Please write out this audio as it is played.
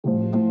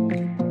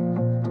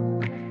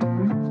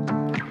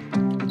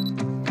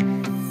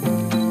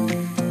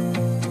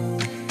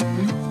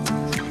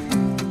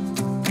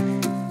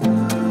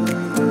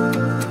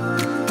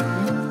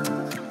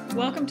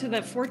the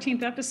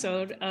 14th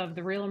episode of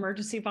the Real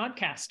Emergency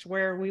Podcast,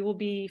 where we will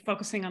be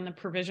focusing on the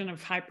provision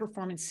of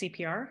high-performance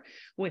CPR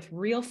with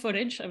real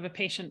footage of a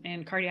patient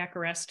in cardiac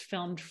arrest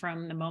filmed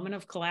from the moment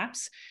of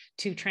collapse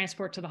to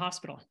transport to the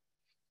hospital.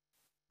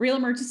 Real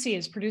Emergency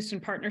is produced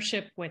in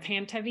partnership with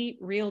Handtevi,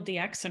 Real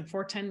DX, and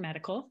 410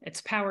 Medical.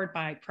 It's powered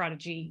by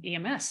Prodigy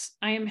EMS.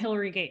 I am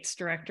Hillary Gates,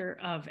 Director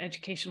of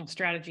Educational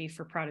Strategy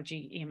for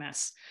Prodigy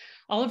EMS.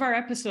 All of our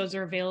episodes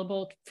are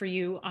available for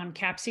you on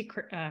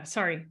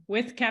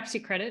with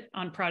CAPC credit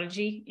on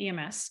Prodigy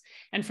EMS.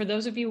 And for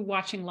those of you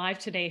watching live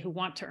today who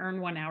want to earn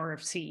 1 hour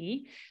of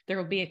CE, there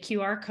will be a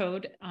QR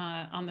code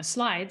on the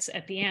slides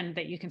at the end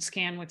that you can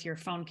scan with your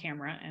phone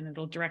camera, and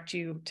it'll direct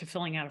you to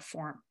filling out a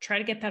form. Try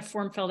to get that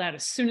form filled out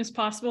as soon as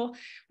possible.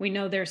 We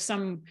know there's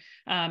some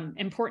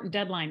important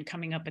deadline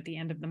coming up at the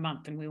end of the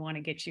month, and we want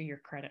to get you your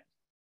credit.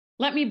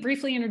 Let me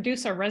briefly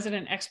introduce our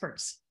resident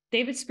experts.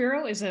 David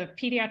Spiro is a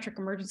pediatric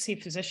emergency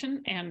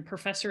physician and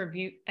professor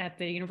at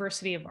the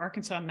University of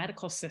Arkansas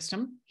Medical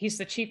System. He's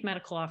the chief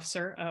medical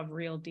officer of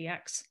Real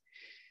DX.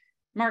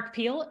 Mark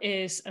Peel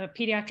is a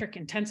pediatric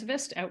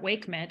intensivist at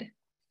WakeMed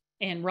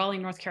in Raleigh,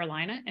 North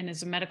Carolina, and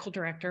is a medical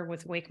director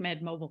with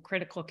WakeMed Mobile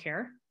Critical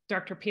Care.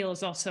 Dr. Peel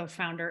is also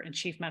founder and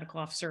chief medical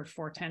officer of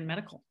 410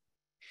 Medical.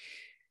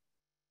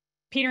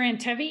 Peter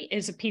Handtevi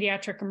is a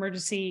pediatric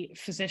emergency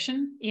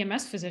physician,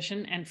 EMS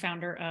physician, and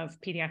founder of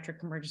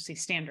Pediatric Emergency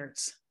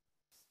Standards.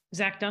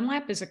 Zach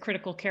Dunlap is a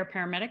critical care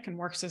paramedic and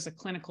works as a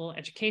clinical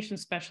education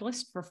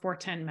specialist for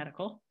 410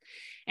 Medical.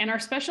 And our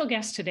special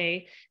guest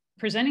today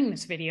presenting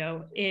this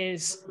video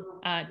is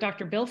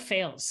Dr. Bill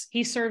Fales.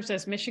 He serves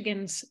as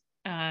Michigan's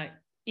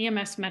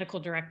EMS medical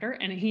director,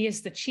 and he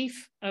is the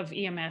chief of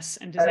EMS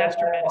and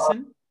disaster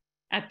medicine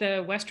at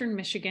the Western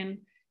Michigan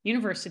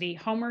University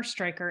Homer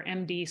Stryker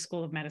MD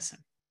School of Medicine.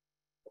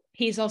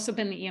 He's also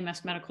been the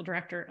EMS medical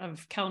director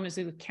of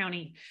Kalamazoo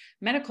County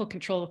Medical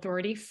Control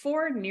Authority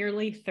for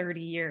nearly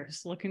 30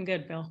 years. Looking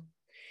good, Bill.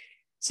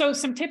 So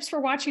some tips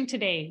for watching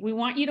today. We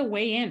want you to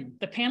weigh in.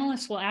 The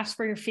panelists will ask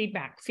for your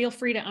feedback. Feel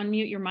free to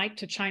unmute your mic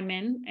to chime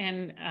in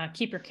and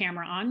keep your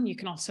camera on. You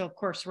can also, of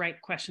course,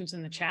 write questions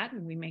in the chat,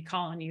 and we may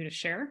call on you to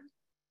share.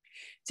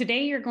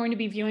 Today, you're going to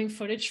be viewing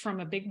footage from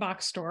a big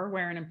box store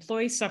where an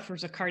employee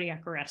suffers a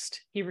cardiac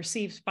arrest. He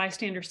receives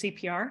bystander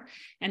CPR,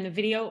 and the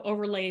video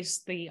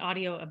overlays the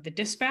audio of the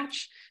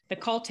dispatch, the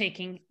call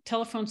taking,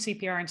 telephone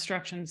CPR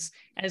instructions,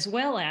 as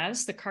well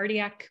as the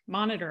cardiac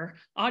monitor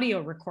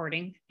audio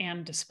recording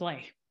and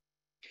display.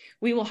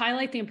 We will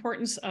highlight the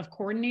importance of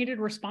coordinated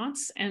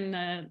response and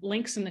the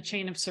links in the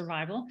chain of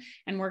survival,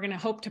 and we're going to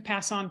hope to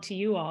pass on to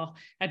you all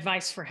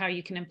advice for how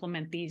you can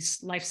implement these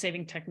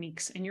life-saving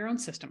techniques in your own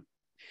system.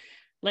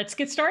 Let's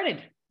get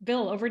started.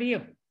 Bill, over to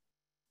you.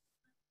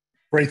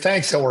 Great.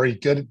 Thanks, Hillary.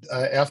 Good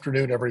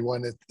afternoon,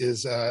 everyone. It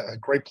is a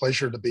great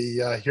pleasure to be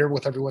here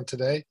with everyone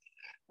today.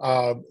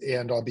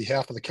 And on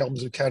behalf of the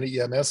Kalamazoo County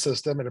EMS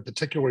system, and in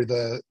particular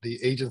the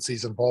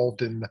agencies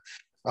involved in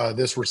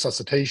this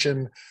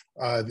resuscitation,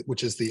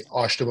 which is the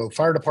Oshtemo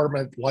Fire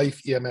Department,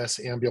 Life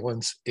EMS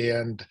Ambulance,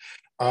 and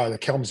the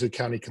Kalamazoo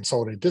County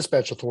Consolidated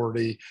Dispatch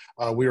Authority,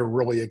 we are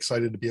really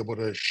excited to be able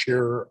to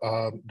share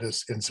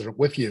this incident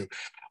with you.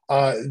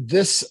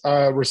 This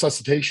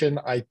resuscitation,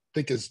 I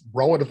think, is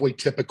relatively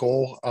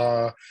typical,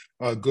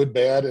 good,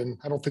 bad, and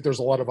I don't think there's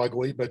a lot of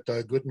ugly, but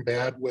good and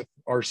bad with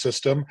our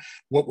system.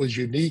 What was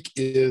unique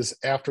is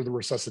after the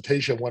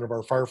resuscitation, one of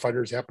our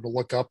firefighters happened to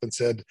look up and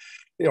said,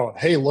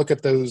 hey, look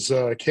at those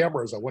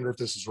cameras. I wonder if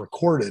this is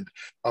recorded.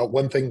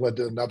 One thing led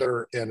to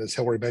another, and as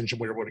Hillary mentioned,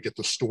 we were able to get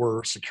the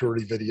store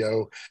security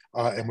video,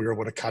 and we were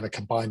able to kind of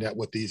combine that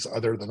with these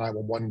the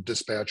 911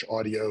 dispatch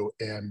audio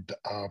and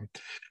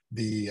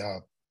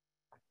the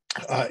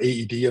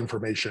AED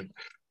information.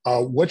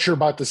 What you're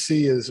about to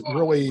see is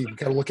really you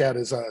got to look at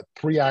as a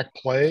 3-act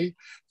play.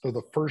 So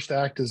the first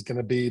act is going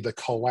to be the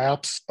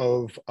collapse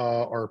of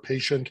our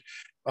patient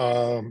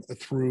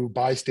through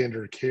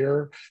bystander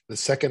care. The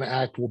second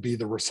act will be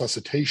the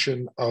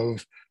resuscitation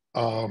of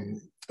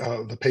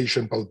the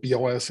patient, both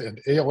BLS and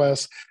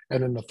ALS,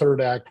 and then the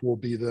third act will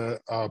be the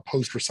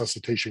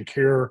post-resuscitation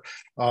care.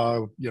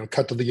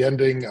 Cut to the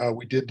ending.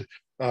 We did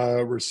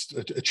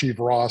achieve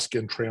ROSC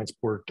and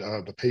transport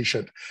the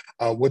patient.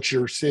 What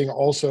you're seeing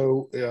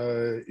also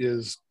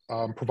is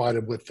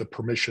provided with the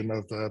permission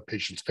of the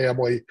patient's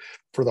family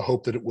for the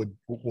hope that it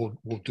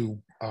will do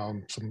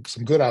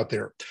some good out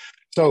there.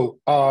 So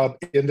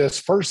in this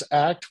first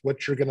act,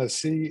 what you're going to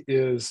see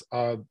is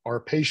our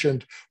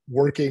patient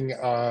working.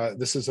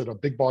 This is at a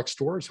big box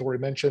store, as Hillary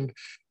mentioned,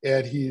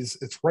 and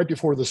it's right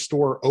before the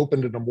store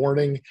opened in the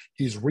morning.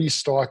 He's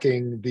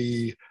restocking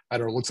it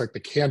looks like the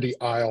candy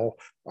aisle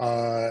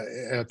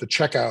at the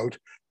checkout.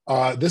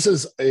 This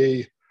is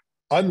a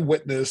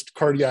unwitnessed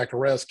cardiac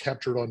arrest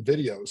captured on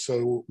video.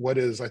 So what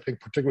is, I think,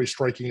 particularly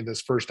striking in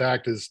this first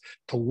act is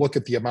to look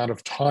at the amount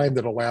of time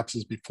that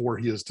elapses before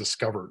he is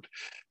discovered.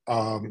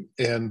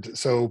 And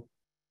so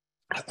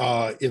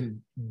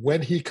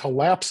when he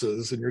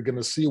collapses, and you're going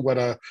to see what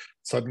a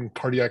sudden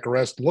cardiac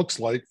arrest looks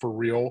like for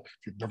real.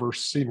 If you've never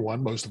seen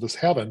one, most of us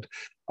haven't.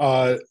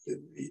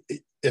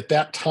 At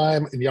that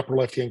time, in the upper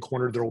left-hand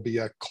corner, there will be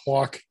a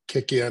clock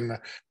kick in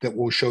that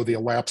will show the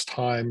elapsed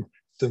time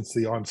since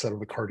the onset of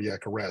the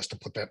cardiac arrest, to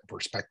put that in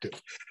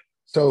perspective.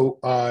 So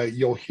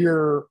you'll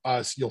hear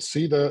us, you'll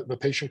see the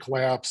patient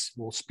collapse,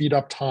 we'll speed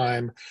up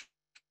time,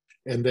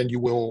 and then you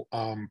will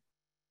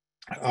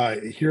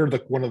hear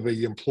one of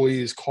the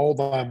employees call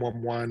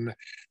 911.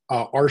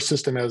 Our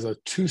system has a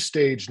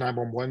two-stage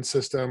 911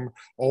 system.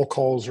 All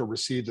calls are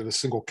received at a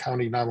single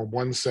county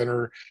 911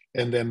 center,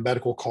 and then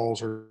medical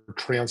calls are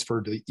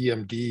transferred to the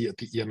EMD at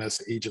the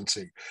EMS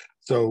agency.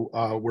 So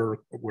where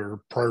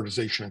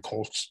prioritization and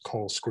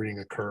call screening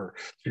occur.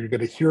 So you're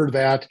going to hear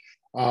that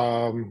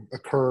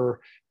occur,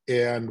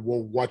 and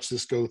we'll watch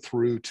this go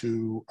through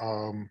to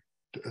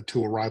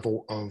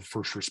arrival of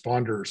first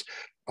responders.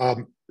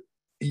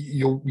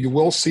 You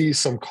will see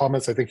some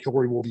comments I think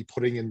Hillary will be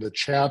putting in the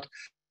chat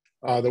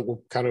that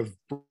will kind of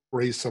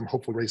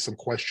hopefully raise some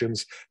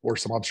questions or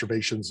some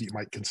observations that you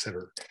might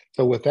consider.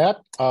 So with that,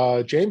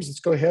 James,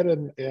 let's go ahead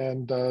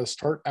and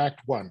start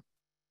Act 1.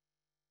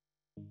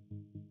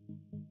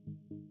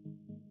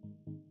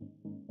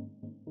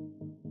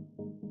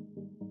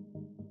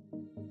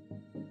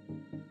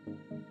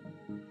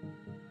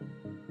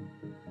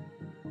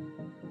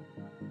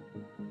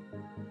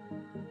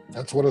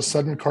 That's what a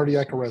sudden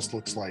cardiac arrest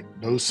looks like.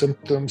 No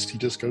symptoms, he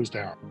just goes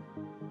down.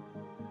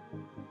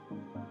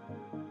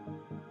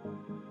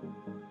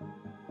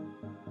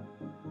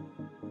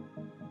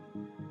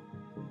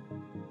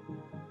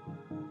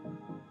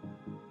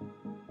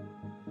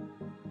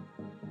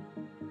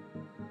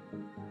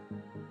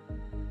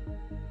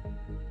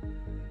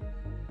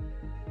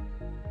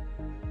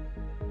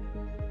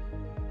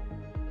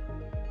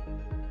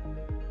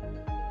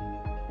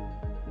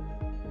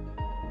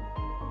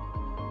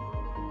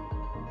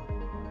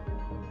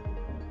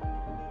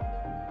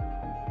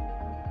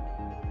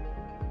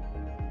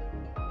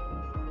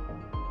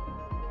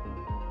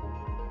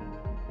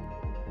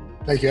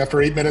 Thank you.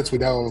 After 8 minutes, we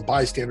now have a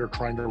bystander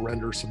trying to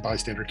render some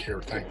bystander care.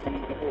 Thank you.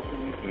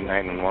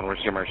 911, where's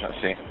your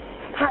emergency?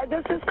 Hi,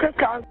 this is Chris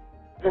Collins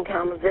in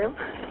Kalamazoo,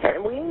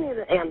 and we need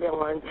an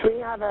ambulance. We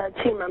have a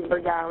team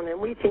member down,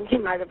 and we think he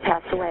might have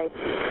passed away.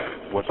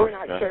 We're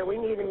not sure. We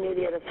need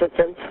immediate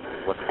assistance.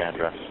 What's the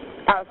address?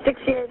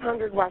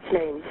 6800 West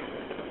Main.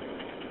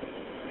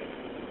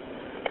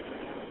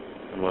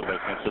 And what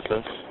business is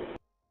this?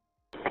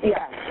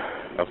 Yes.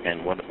 Okay,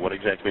 and what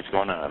exactly is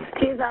going on?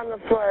 He's on the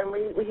floor, and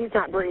he's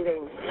not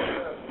breathing.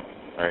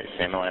 All right,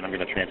 stay in the line. I'm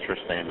going to transfer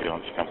to the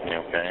ambulance company,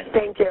 okay?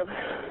 Thank you.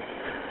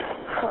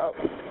 Oh,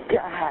 go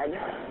ahead.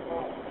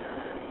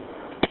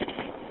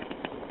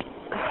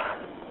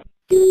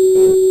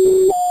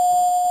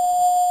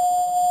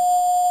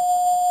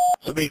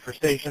 Submit for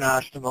station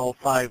Oshtemo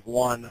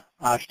 51,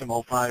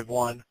 Oshtemo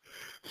 51,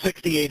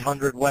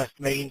 6800 West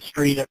Main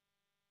Street.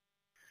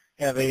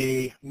 Have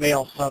a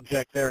male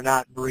subject there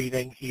not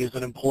breathing. He is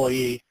an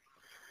employee.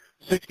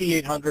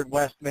 6800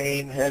 West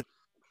Main has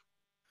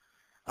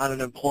on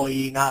an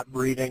employee not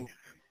breathing.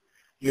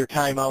 Your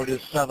timeout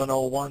is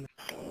 7:01.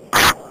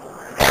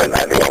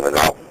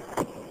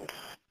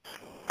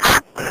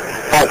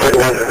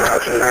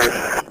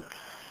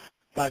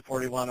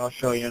 541, I'll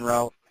show you en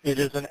route. It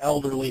is an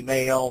elderly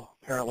male.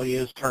 Apparently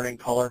is turning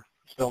color.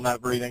 Still not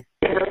breathing.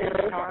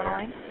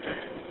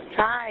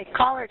 Hi,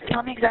 caller,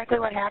 tell me exactly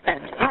what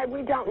happened. Hi,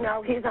 we don't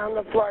know. He's on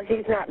the floor.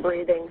 He's not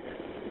breathing.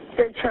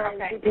 They're trying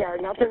CPR.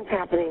 Nothing's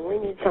happening. We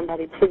need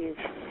somebody, please.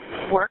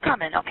 We're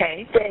coming,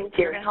 okay? Thank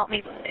you. You're going to help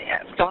me.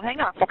 Don't hang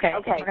up, okay?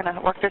 Okay. We're going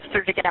to work this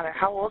through together.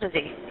 How old is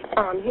he?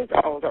 He's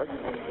older.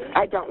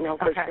 I don't know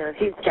for sure.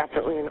 He's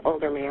definitely an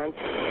older man.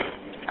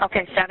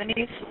 Okay,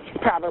 70s?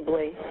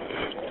 Probably.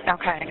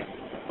 Okay.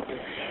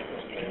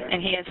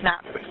 And he is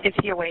not, is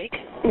he awake?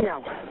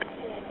 No.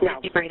 No.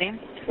 Is he breathing?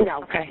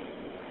 No. Okay.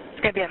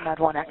 It's going to be a Med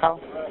 1 echo.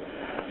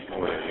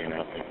 Where is he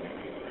now?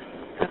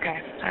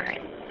 Okay, all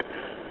right.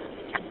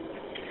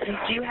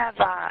 Do you have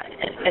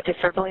a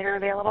defibrillator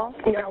available?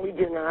 No, we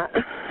do not.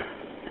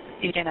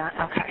 You do not?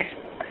 Okay.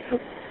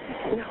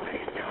 No, I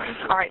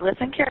don't. All right,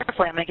 listen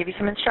carefully. I'm going to give you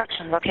some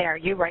instructions. Okay, are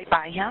you right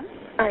by him?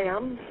 I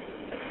am.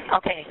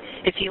 Okay.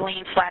 Is he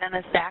laying flat on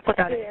his back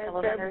without any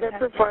pillows under his they're head?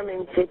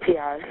 performing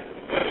CPR.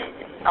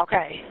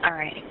 Okay, all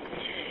right.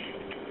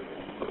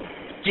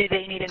 Do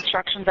they need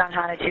instructions on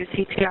how to do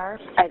CPR?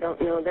 I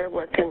don't know. They're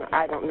working.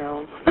 I don't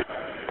know.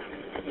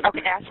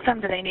 Okay, ask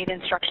them, do they need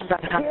instructions on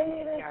how to do CPR? Do you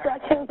need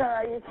instructions, or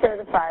are you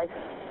certified?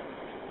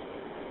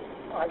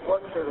 I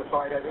was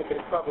certified. I think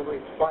it's probably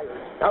expired.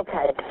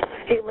 Okay.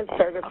 He was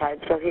certified,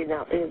 so he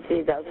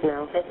does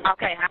now.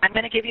 Okay, I'm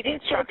going to give you the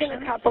He's taking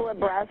instructions. a couple of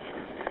breaths.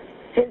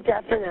 He's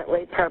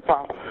definitely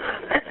purple.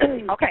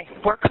 Okay,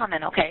 we're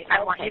coming, okay?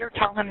 I want you to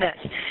tell him this.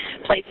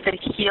 Place the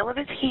heel of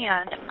his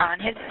hand on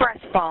his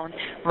breastbone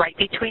right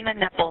between the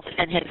nipples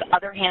and his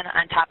other hand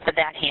on top of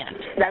that hand.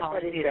 That's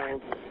what he's doing.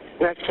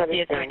 That's what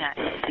he's doing. That.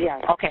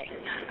 Yes. Okay.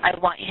 I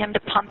want him to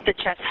pump the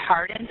chest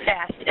hard and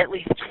fast at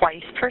least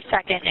twice per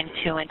second and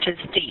 2 inches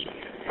deep.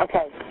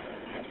 Okay.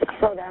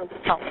 Slow down.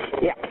 Oh.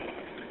 Yeah.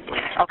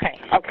 Okay.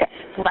 Okay.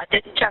 Let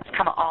the chest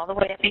come all the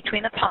way up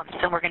between the pumps,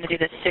 and we're going to do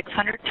this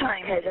 600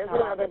 times. Okay, there's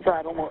another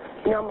breath. No more.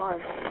 No more.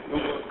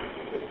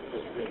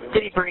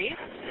 Did he breathe?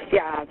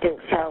 Yeah, I think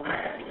so.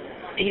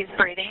 He's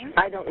breathing?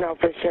 I don't know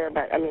for sure,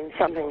 but I mean,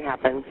 something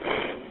happened.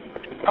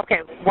 Okay,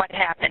 what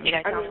happened? You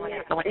guys tell me what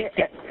happened when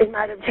he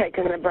might have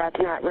taken the breath,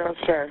 not real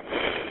sure.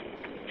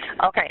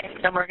 Okay,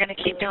 then we're going to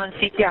keep doing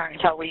CPR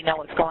until we know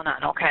what's going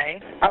on,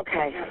 okay?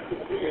 Okay.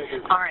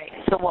 All right,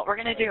 so what we're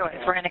going to do is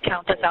we're going to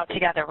count this out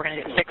together. We're going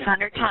to do it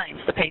 600 times.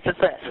 The pace is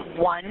this.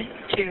 1,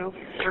 2,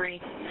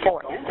 3,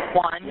 4.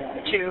 1,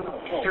 2,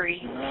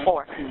 3,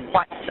 4.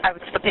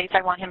 It's the pace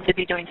I want him to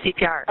be doing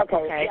CPR.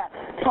 Okay, yeah.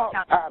 Count.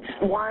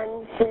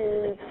 1,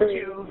 2,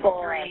 3, 2,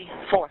 4. 3,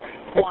 4.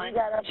 1,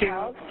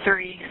 2,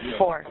 3,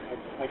 4.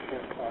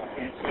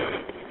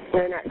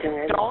 They're not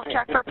doing it. Don't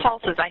check for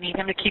pulses. I need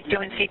him to keep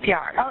doing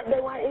CPR. Oh,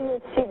 they want you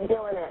to keep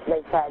doing it,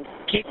 they said.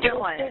 Keep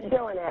doing it. Keep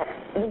doing it.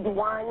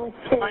 1,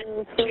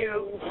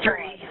 2,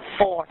 3,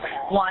 4.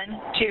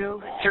 1,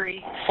 2,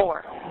 3,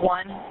 4.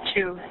 1,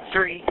 2,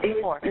 3,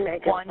 4.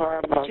 Make a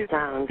horrible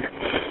sound.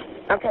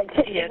 Okay,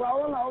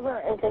 roll them over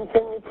and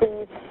continue,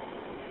 please.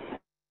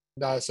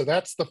 So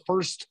that's the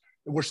first.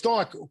 We're still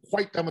not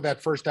quite done with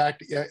that first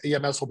act.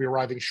 EMS will be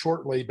arriving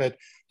shortly, but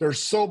there's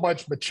so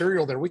much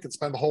material there. We could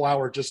spend the whole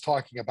hour just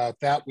talking about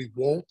that. We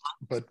won't,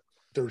 but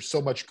there's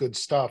so much good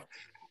stuff.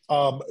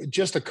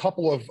 Just a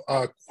couple of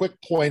quick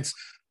points.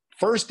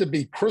 First, to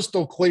be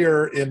crystal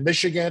clear, in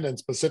Michigan and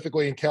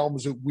specifically in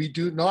Kalamazoo, we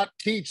do not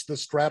teach the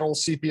straddle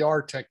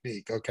CPR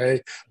technique,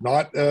 okay?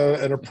 Not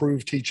an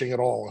approved teaching at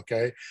all,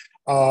 okay?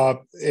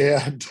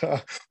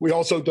 We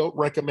also don't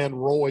recommend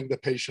rolling the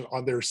patient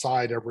on their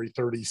side every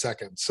 30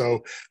 seconds.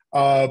 So,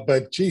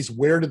 but geez,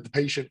 where did the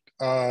patient,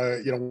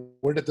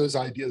 where did those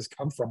ideas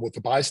come from with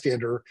the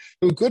bystander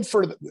who, good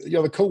for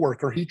the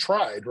coworker, he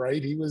tried,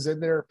 right? He was in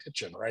there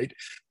pitching, right?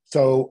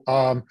 So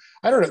I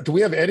don't know, do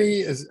we have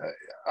any,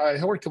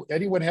 Hillary,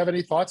 anyone have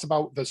any thoughts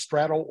about the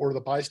straddle or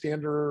the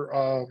bystander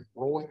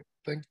rolling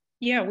thing?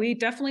 Yeah, we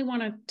definitely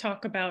want to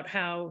talk about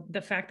how the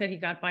fact that he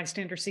got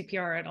bystander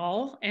CPR at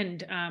all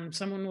and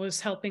someone was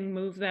helping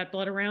move that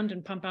blood around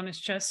and pump on his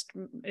chest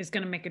is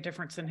going to make a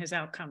difference in his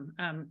outcome.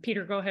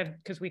 Peter, go ahead,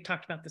 because we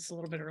talked about this a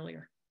little bit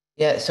earlier.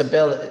 Yeah, so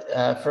Bill,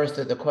 first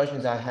the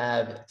questions I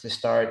have to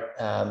start,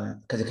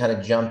 because it kind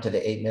of jumped to the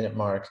 8-minute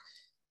mark.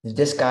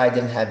 This guy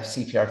didn't have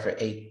CPR for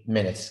 8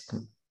 minutes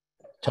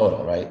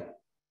total, right?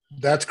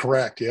 That's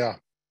correct, yeah.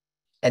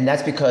 And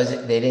that's because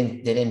they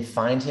didn't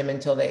find him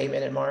until the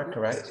 8-minute mark,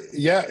 correct?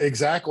 Yeah,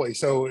 exactly.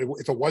 So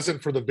if it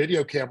wasn't for the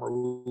video camera,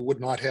 we would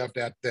not have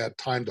that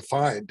time to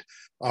find.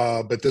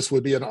 But this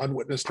would be an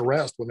unwitnessed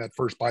arrest when that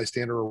first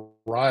bystander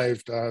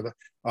arrived.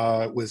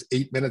 It was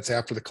 8 minutes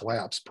after the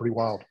collapse. Pretty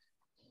wild.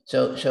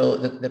 So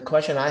the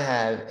question I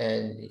have,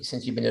 and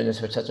since you've been doing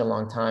this for such a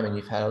long time and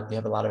you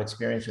have a lot of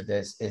experience with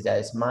this, is that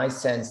it's my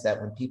sense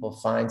that when people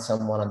find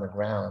someone on the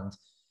ground,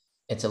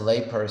 it's a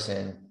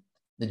layperson.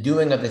 The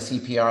doing of the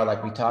CPR,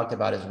 like we talked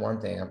about, is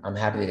one thing. I'm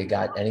happy that he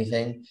got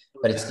anything,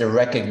 but it's the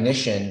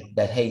recognition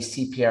that, hey,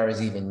 CPR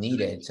is even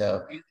needed.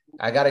 So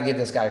I got to give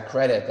this guy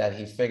credit that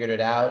he figured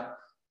it out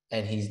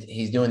and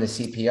he's doing the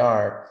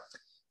CPR.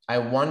 I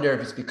wonder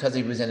if it's because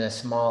he was in a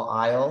small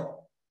aisle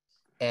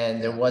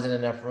and there wasn't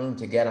enough room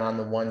to get on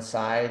the one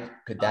side.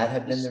 Could that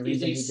have been the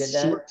reason he did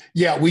that?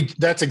 Yeah,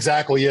 that's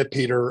exactly it,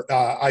 Peter.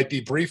 I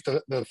debriefed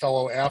the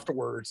fellow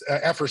afterwards,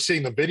 after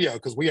seeing the video,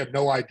 because we had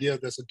no idea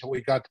this until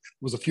it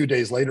was a few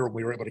days later when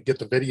we were able to get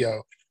the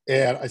video.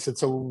 And I said,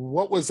 so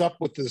what was up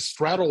with this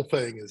straddle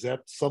thing? Is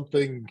that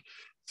something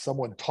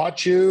someone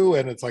taught you?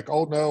 And it's like,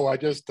 oh no, I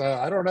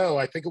don't know.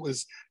 I think it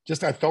was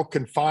just, I felt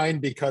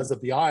confined because of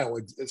the aisle.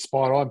 It's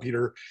spot on,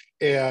 Peter.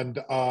 And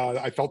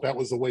I felt that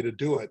was the way to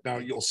do it. Now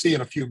you'll see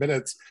in a few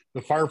minutes, the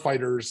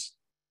firefighters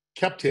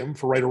kept him,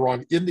 for right or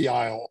wrong, in the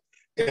aisle,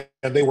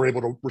 and they were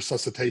able to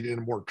resuscitate in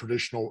a more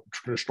traditional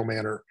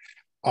manner.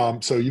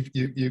 So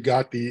you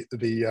got the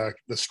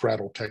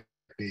straddle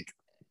technique.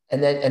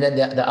 And then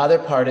the other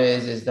part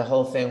is the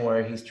whole thing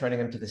where he's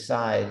turning him to the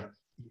side.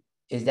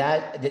 Is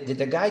that, did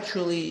the guy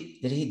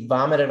did he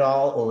vomit at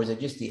all, or was it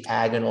just the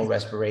agonal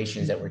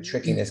respirations that were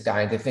tricking this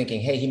guy into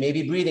thinking, hey, he may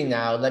be breathing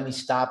now, let me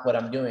stop what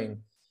I'm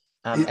doing?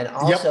 And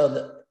also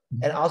the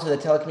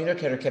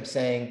telecommunicator kept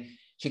saying,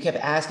 she kept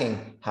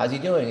asking, how's he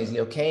doing? Is he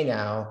okay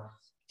now?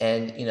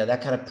 And,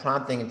 that kind of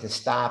prompting him to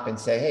stop and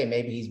say, hey,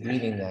 maybe he's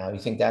breathing now. You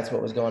think that's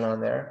what was going on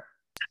there?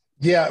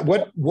 Yeah,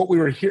 what we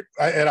were here,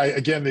 and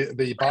again,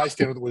 the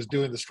bystander that was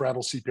doing the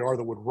straddle CPR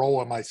that would roll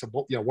him, I said,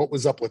 well, what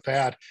was up with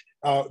that?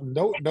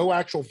 No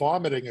actual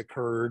vomiting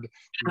occurred.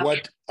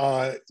 What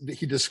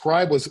he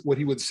described was what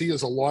he would see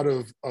as a lot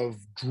of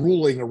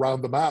drooling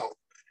around the mouth.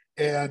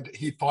 And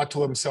he thought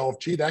to himself,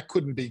 gee, that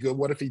couldn't be good.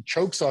 What if he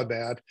chokes on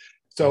that?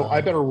 So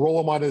I better roll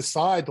him on his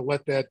side to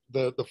let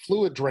the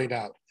fluid drain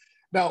out.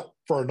 Now,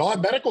 for a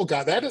non-medical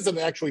guy, that isn't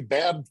actually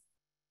bad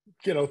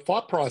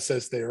thought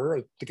process there.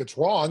 I think it's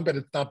wrong, but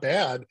it's not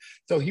bad.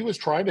 So he was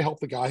trying to help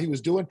the guy. He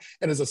was doing,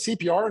 and as a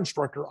CPR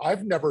instructor,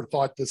 I've never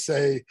thought to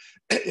say,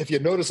 if you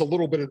notice a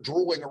little bit of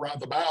drooling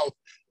around the mouth,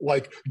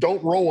 like,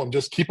 don't roll them,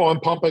 just keep on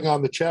pumping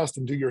on the chest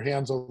and do your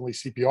hands only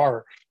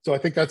CPR. So I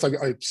think that's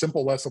a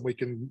simple lesson we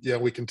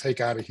can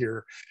take out of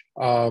here.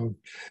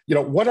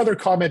 One other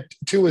comment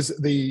too is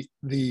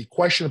the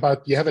question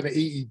about, you have an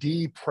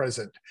AED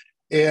present.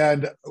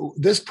 And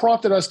this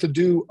prompted us to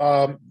do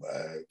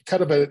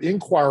kind of an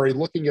inquiry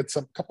looking at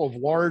some couple of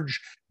large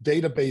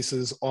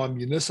databases on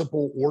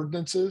municipal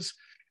ordinances.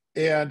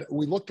 And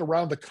we looked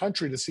around the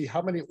country to see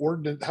how many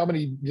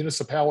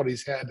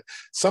municipalities had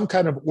some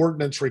kind of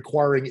ordinance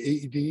requiring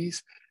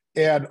AEDs.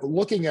 And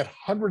looking at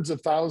hundreds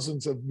of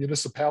thousands of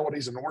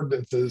municipalities and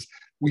ordinances,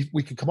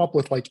 we could come up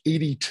with like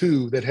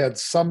 82 that had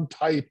some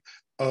type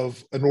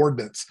of an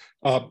ordinance.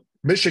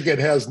 Michigan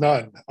has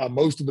none.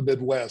 Most of the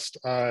Midwest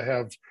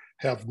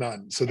have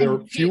none. So they're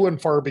few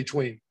and far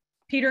between.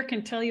 Peter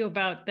can tell you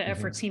about the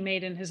efforts he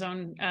made in his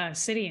own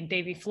city in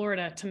Davie,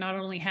 Florida, to not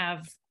only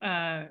have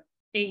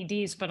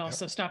AEDs, but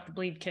also stop the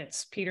bleed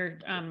kits. Peter,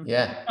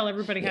 tell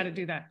everybody how to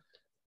do that.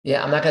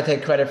 Yeah, I'm not going to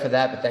take credit for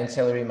that, but thanks,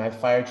 Hillary. My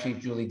fire chief,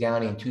 Julie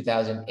Downey, in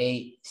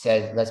 2008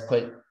 said, let's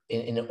put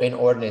in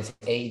ordinance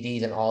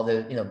AEDs in all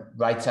the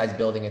right size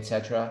building,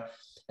 etc.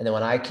 And then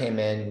when I came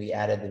in, we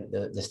added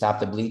the stop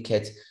the bleed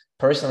kits.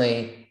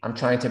 Personally, I'm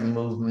trying to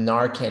move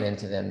Narcan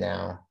into them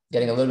now,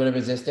 getting a little bit of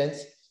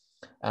resistance,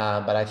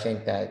 but I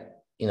think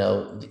that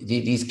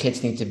these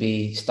kits need to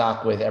be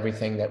stocked with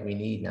everything that we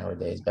need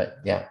nowadays. But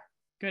yeah,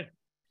 good.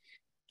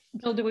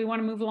 Bill, do we want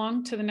to move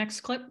along to the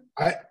next clip?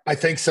 I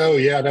think so.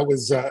 Yeah, that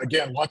was,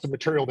 again, lots of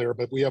material there,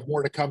 but we have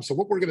more to come. So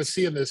what we're going to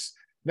see in this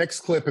next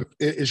clip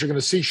is you're going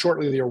to see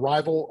shortly the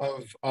arrival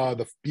of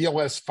the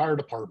BLS Fire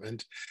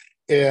Department.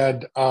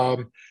 And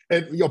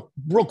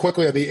real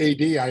quickly on the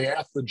AED, I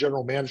asked the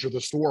general manager of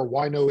the store,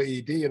 why no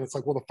AED? And it's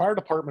like, well, the fire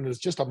department is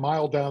just a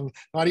mile down,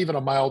 not even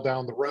a mile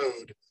down the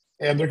road.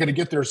 And they're going to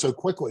get there so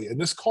quickly. And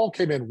this call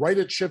came in right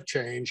at shift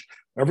change.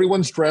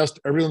 Everyone's dressed,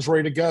 everyone's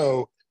ready to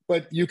go.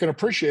 But you can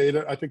appreciate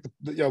it. I think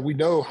we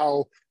know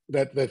how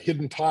that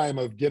hidden time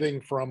of getting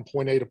from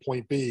point A to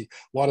point B,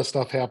 a lot of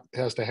stuff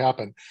has to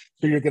happen.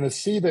 So you're going to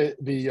see the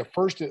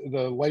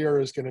layer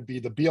is going to be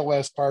the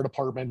BLS Fire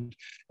Department.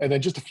 And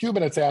then just a few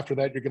minutes after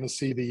that, you're going to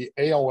see the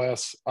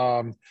ALS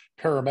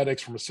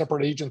paramedics from a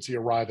separate agency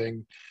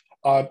arriving.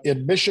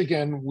 In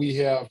Michigan, we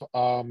have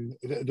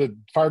the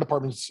fire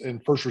departments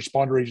and first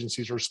responder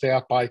agencies are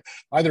staffed by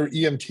either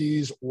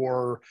EMTs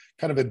or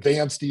kind of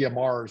advanced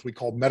EMRs, we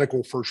call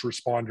medical first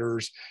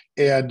responders.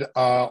 And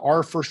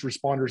our first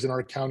responders in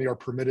our county are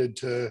permitted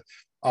to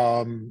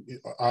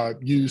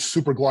use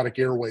supraglottic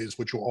airways,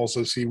 which you'll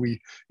also see. In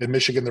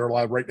Michigan, they're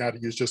allowed right now to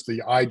use just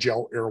the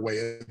iGel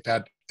airway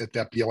at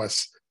that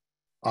BLS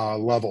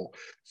level.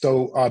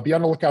 So be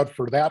on the lookout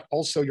for that.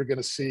 Also, you're going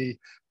to see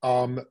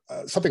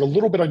something a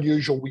little bit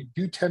unusual. We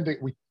tend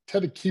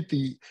to keep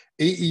the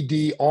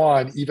AED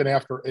on even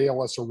after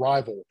ALS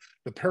arrival.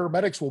 The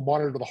paramedics will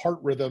monitor the heart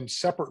rhythm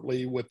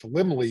separately with the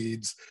limb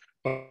leads,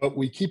 but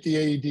we keep the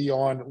AED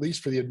on at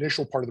least for the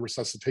initial part of the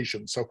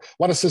resuscitation. So a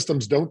lot of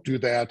systems don't do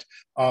that,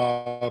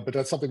 but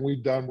that's something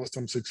we've done with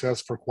some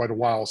success for quite a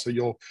while. So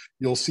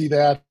you'll see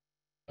that.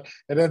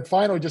 And then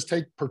finally, just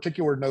take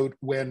particular note,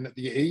 when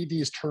the AED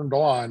is turned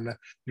on,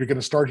 you're going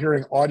to start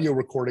hearing audio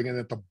recording. And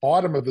at the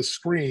bottom of the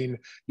screen,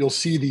 you'll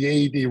see the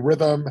AED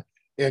rhythm.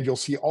 And you'll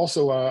see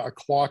also a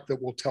clock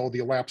that will tell the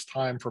elapsed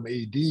time from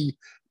AED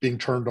being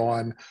turned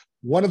on.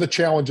 One of the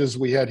challenges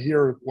we had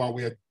here, while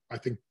we had, I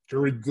think,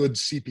 very good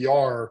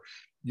CPR,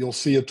 you'll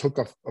see it took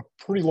a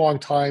pretty long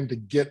time to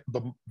get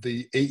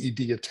the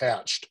AED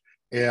attached.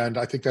 And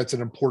I think that's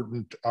an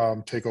important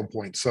take-home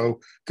point. So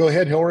go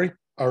ahead, Hillary.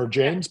 Or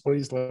James,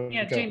 please.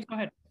 James, go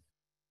ahead.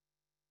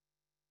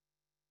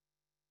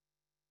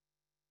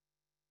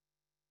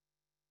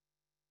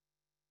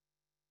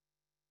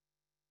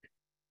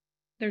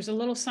 There's a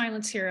little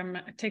silence here. I'm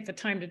going to take the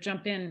time to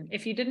jump in.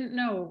 If you didn't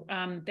know,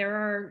 there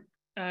are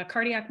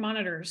cardiac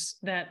monitors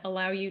that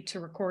allow you to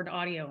record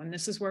audio, and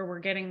this is where we're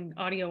getting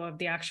audio of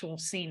the actual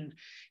scene.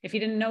 If you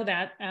didn't know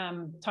that,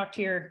 talk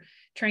to your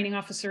training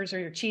officers or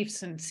your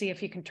chiefs and see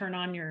if you can turn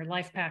on your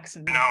life packs.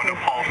 And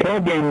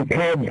Program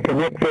tabs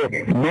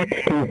connected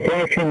next to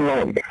flashing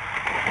light.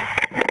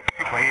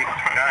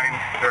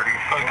 9:30.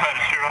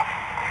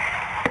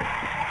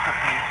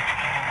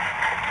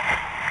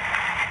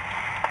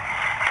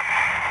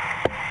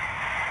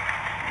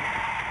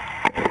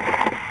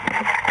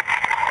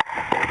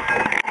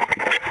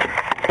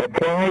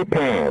 Apply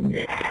pads.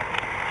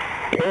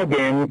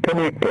 Program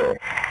connector.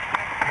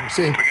 I'm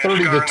seeing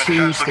 30 to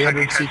 2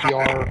 standard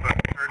CPR.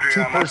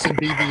 2-person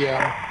BVM.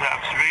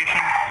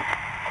 Observation.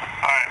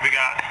 All right, we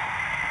got.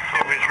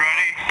 Everybody's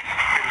ready.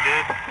 Pretty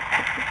good.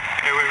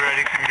 Everybody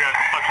ready? Can you grab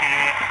the fucking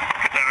unit?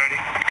 Get that ready.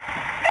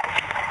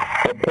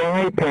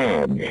 Apply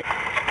pads.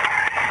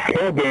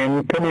 Program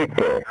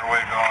connector.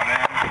 Airway going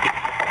in. Get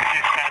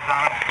these pads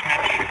on.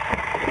 Mitch.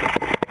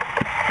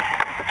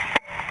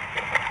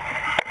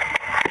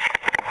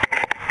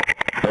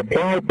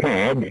 Apply Apply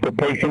pads to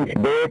patient's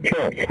bare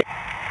chest.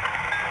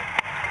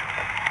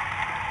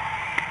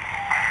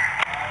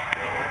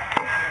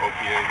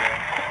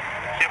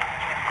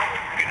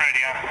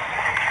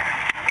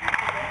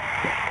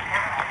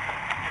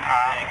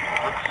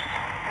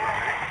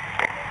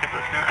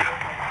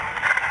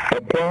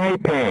 Apply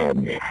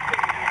pads.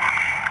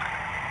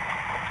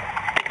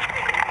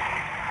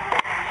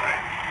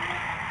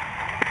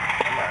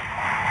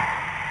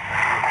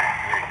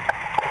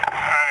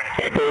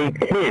 Stay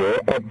clear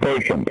of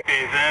patient.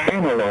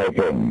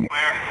 Analyzing.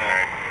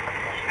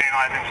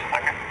 Analyzing just a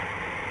second.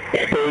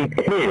 Stay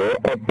clear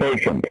of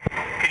patient.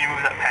 Can you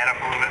move that pad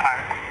up a little bit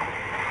higher?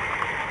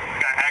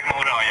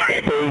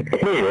 Stay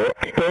clear.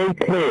 Stay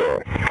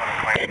clear.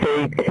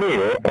 Stay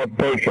clear of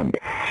patient.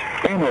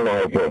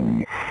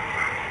 Analyzing.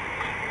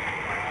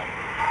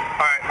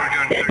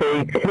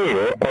 Stay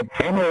clear of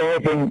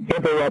analyzing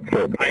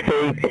interrupted.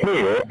 Stay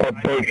clear of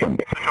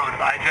patient. Switch over to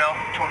the iGel.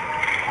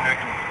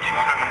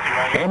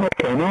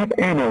 Cannot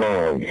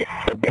analyze.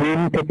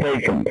 Attend to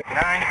patient.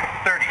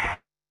 9:30.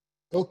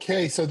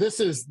 Okay, so this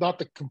is not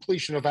the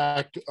completion of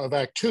Act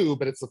 2,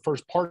 but it's the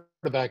first part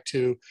of Act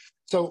 2.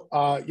 So,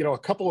 a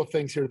couple of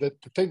things here.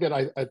 That the thing that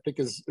I think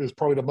is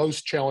probably the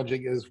most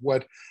challenging is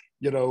what,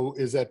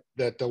 is that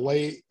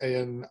delay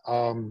in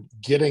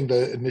getting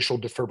the initial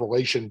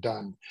defibrillation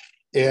done.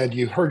 And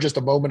you heard just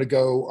a moment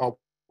ago,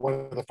 one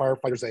of the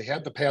firefighters, they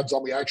had the pads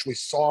on. We actually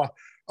saw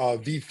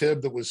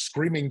VFib that was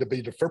screaming to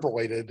be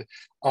defibrillated.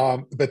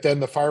 But then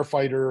the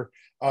firefighter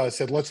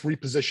said, let's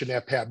reposition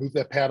that pad, move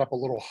that pad up a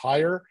little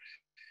higher.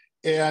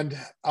 And,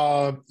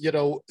 when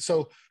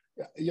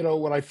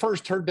I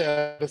first heard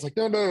that, it's like,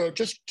 no,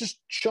 just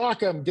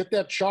shock him, get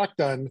that shock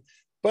done.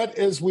 But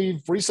as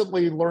we've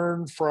recently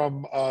learned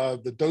from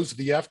the Dose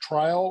VF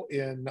trial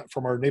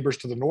from our neighbors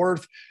to the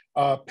north,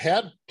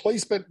 pad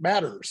placement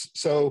matters.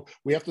 So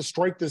we have to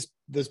strike this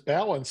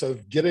balance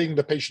of getting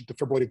the patient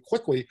defibrillated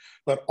quickly,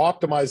 but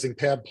optimizing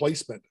pad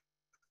placement.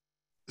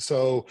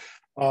 So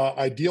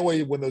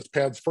ideally, when those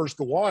pads first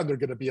go on, they're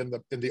going to be in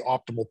the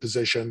optimal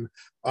position.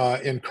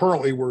 And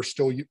currently, we're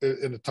still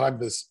in the time of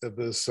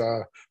this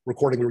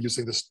recording, we're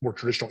using this more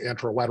traditional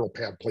anterolateral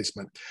pad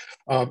placement.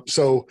 You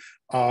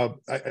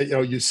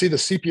see the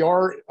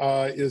CPR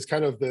is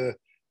kind of the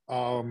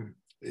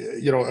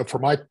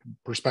from my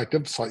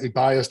perspective, slightly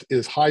biased,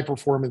 is high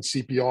performance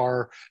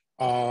CPR.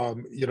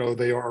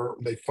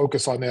 They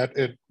focus on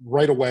that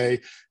right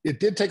away. It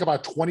did take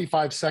about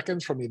 25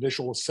 seconds from the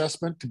initial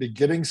assessment to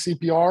beginning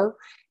CPR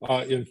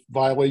in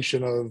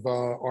violation of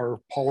our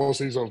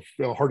policies of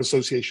Heart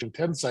Association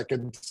 10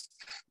 seconds.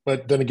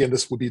 But then again,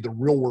 this would be the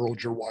real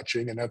world you're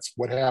watching, and that's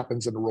what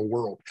happens in the real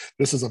world.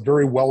 This is a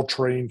very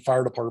well-trained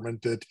fire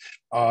department that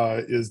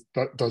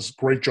does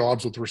great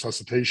jobs with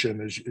resuscitation,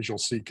 as you'll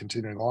see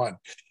continuing on.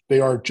 They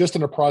are just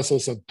in the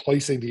process of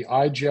placing the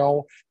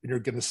iGel, and you're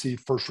going to see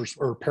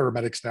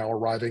paramedics now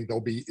arriving.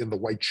 They'll be in the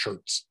white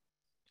shirts.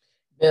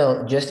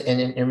 Bill, just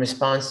in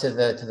response to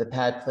the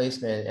pad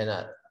placement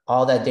and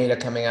all that data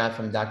coming out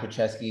from Dr.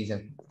 Chesky's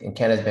and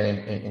Ken has been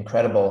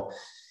incredible.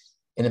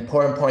 An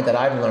important point that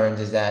I've learned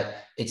is that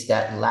it's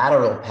that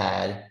lateral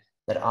pad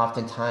that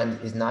oftentimes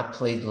is not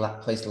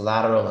placed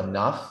lateral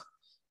enough,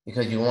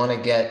 because you want to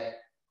get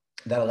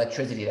that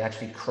electricity to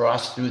actually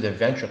cross through the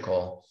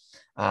ventricle.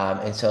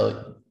 And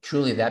so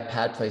truly that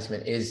pad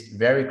placement is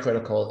very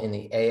critical in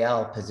the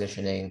AL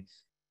positioning.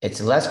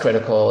 It's less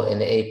critical in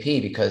the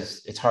AP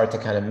because it's hard to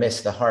kind of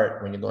miss the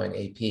heart when you're going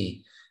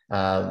AP.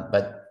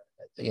 But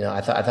I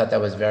thought that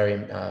was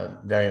very,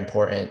 very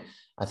important.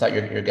 I thought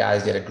your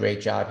guys did a great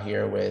job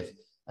here with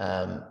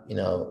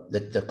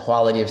the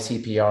quality of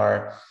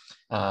CPR.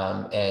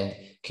 And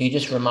can you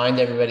just remind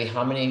everybody,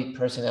 how many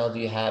personnel do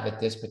you have at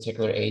this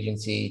particular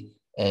agency,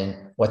 and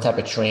what type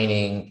of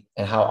training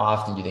and how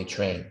often do they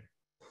train?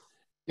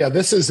 Yeah,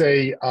 this is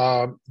a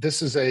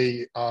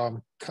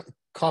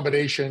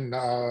combination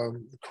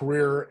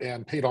career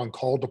and paid on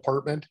call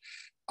department.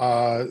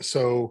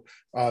 So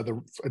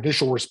the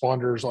initial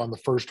responders on the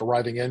first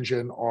arriving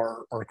engine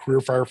are career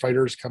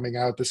firefighters coming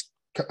out. This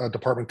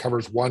department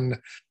covers one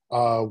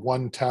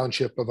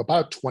township of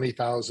about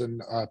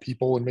 20,000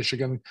 people in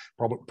Michigan,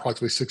 probably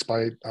approximately 6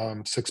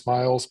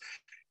 miles.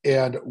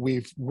 And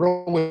we've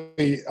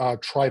really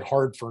tried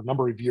hard for a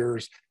number of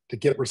years to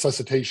get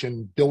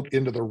resuscitation built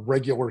into the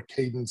regular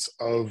cadence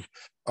of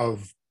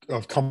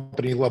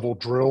company level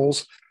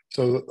drills.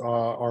 So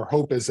our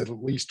hope is that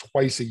at least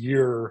twice a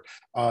year,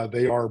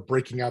 they are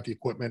breaking out the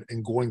equipment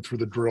and going through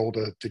the drill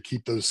to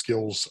keep those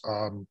skills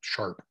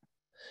sharp.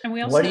 And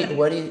we also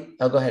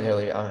oh, go ahead,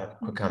 Hillary. I'll have a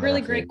quick comment.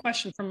 Really great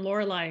question from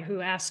Lorelei, who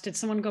asked, did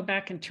someone go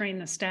back and train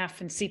the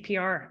staff in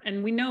CPR?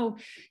 And we know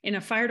in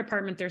a fire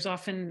department, there's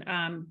often,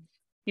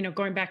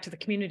 going back to the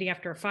community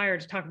after a fire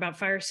to talk about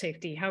fire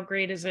safety. How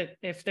great is it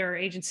if there are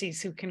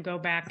agencies who can go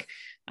back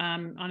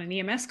on an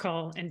EMS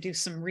call and do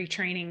some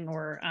retraining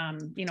or,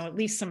 at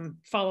least some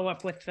follow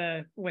up with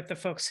the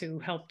folks who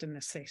helped in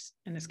this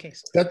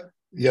case?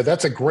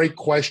 That's a great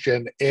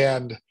question.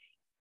 And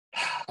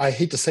I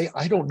hate to say,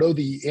 I don't know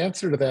the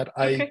answer to that.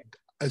 Okay.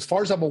 as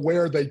far as I'm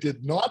aware, they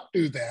did not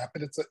do that,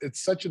 but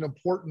it's such an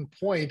important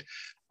point.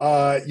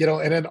 You know,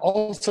 and then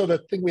also the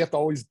thing we have to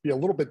always be a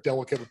little bit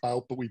delicate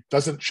about, but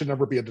should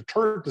never be a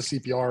deterrent to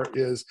CPR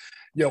is,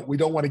 you know, we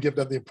don't want to give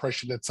them the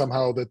impression that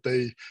somehow that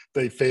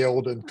they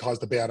failed and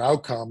caused a bad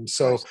outcome.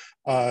 So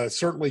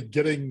certainly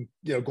getting,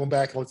 you know, going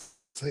back and let's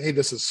say, hey,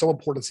 this is so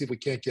important, see if we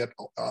can't get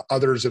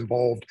others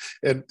involved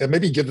and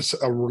maybe give us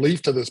a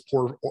relief to this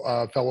poor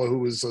fellow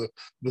who is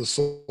the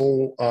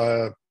sole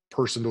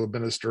person to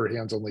administer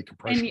hands-only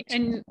compressions.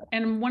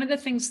 And one of the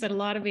things that a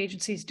lot of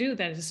agencies do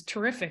that is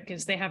terrific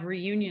is they have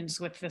reunions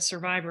with the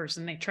survivors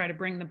and they try to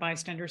bring the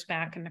bystanders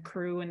back and the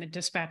crew and the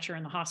dispatcher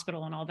and the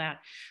hospital and all that.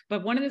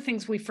 But one of the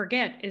things we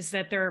forget is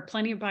that there are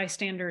plenty of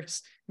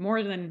bystanders,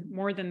 more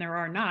than there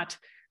are not,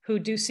 who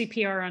do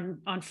CPR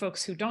on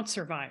folks who don't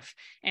survive.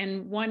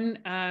 And one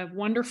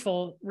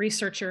wonderful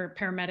researcher,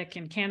 paramedic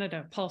in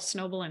Canada, Paul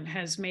Snobelin,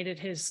 has made it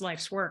his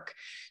life's work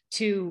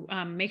to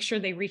make sure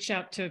they reach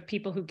out to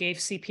people who gave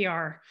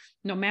CPR,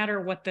 no matter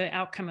what the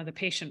outcome of the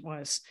patient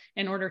was,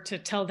 in order to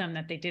tell them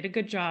that they did a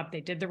good job, they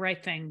did the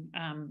right thing,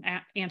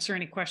 answer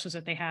any questions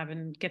that they have,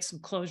 and get some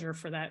closure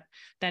for that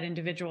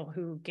individual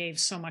who gave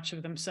so much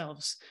of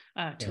themselves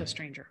to a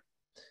stranger.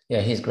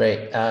 Yeah, he's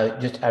great.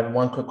 Just I have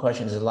one quick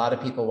question. There's a lot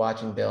of people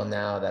watching Bill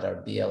now that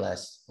are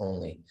BLS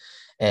only.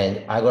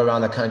 And I go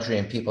around the country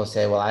and people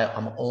say, well,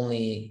 I'm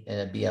only in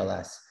a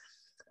BLS.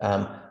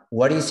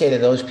 What do you say to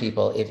those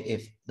people?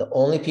 If the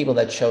only people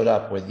that showed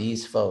up were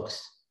these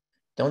folks,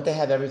 don't they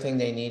have everything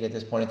they need at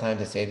this point in time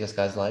to save this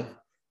guy's life?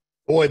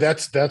 Boy,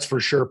 that's for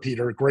sure,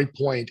 Peter. Great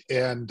point.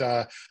 And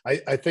I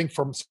think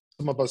from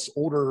some of us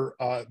older,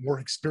 more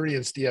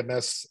experienced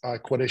EMS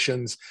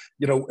clinicians,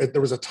 you know,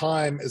 there was a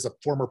time as a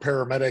former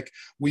paramedic,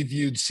 we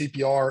viewed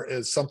CPR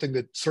as something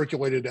that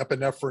circulated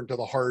epinephrine to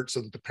the heart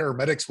so that the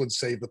paramedics would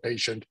save the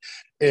patient.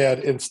 And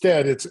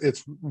instead,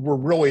 we're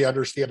really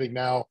understanding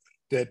now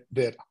that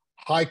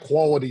high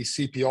quality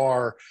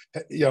CPR,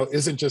 you know,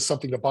 isn't just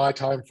something to buy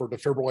time for a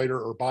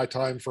defibrillator or buy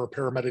time for a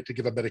paramedic to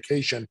give a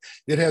medication.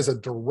 It has a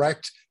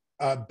direct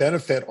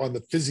benefit on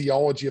the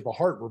physiology of the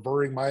heart,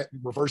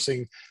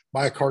 reversing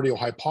myocardial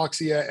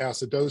hypoxia,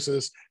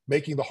 acidosis,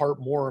 making the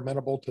heart more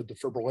amenable to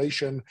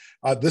defibrillation.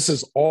 This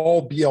is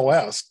all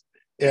BLS.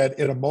 And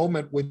in a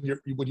moment when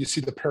you see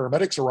the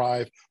paramedics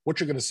arrive, what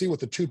you're going to see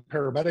with the two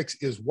paramedics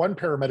is one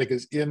paramedic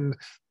is in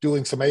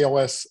doing some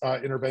ALS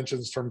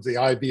interventions in terms of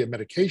the IV and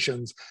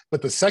medications,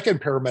 but the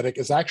second paramedic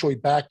is actually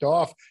backed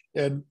off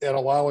and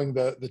allowing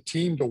the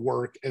team to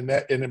work in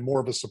more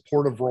of a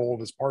supportive role of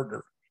his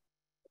partner.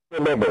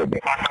 Delivered.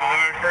 Begin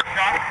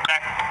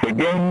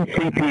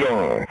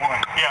CPR.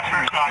 Yeah,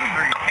 first on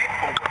three.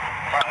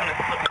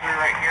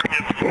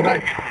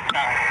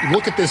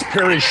 Look at this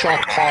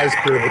peri-shock pause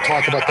period. We'll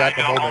talk about that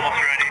in a moment.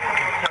 Almost ready.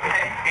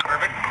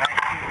 Perfect.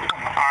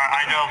 All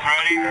right, Idel's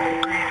ready.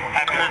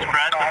 After this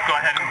breath, let's go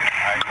ahead and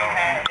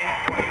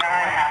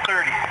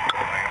 30.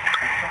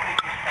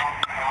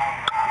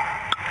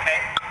 Okay.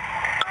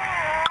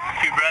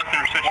 2 breaths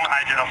and we're switching to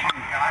Idel.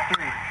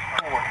 3,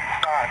 4, 5, 6,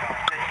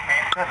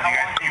 7.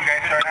 You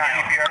guys start on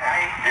CPR?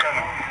 7.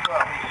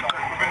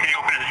 Can you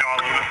open his jaw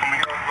a little bit for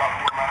me?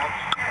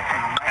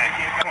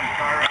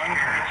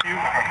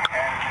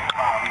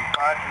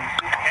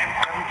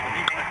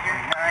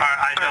 Alright,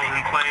 Idel's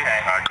in place.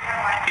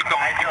 Keep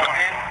going, keep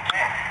going.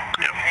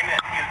 Yep.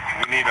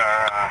 We need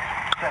our,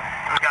 we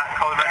got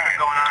colorimetric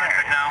going on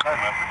right now.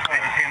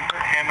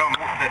 Hand on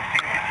the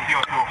CO2,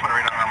 we'll put it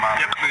right on our mouth.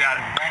 Yep, we got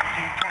it.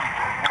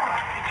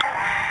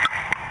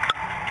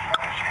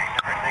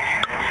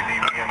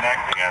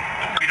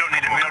 We don't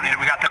need it,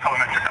 we got the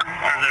colorimetric on.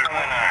 Or their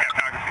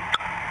capnography.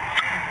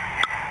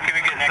 Can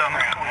we get some?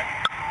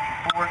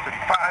 4,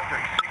 35,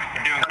 36.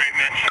 You're doing great,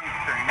 Mitch.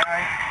 39,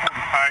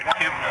 45. Alright,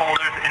 2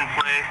 holders in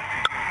place.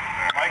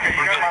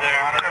 We're good there.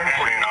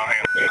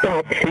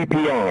 Stop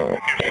CPR.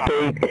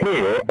 Stay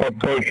clear of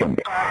patient.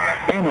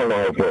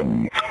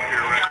 Analyzing.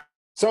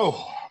 So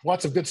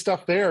lots of good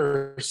stuff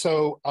there.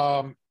 So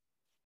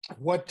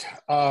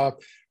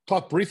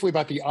talk briefly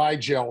about the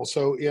iGel.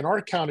 So in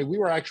our county, we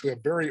were actually a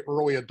very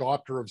early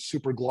adopter of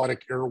supraglottic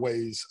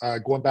airways,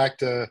 going back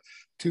to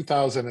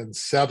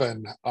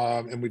 2007,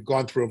 and we've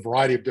gone through a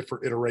variety of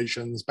different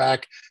iterations.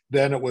 Back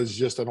then, it was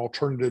just an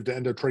alternative to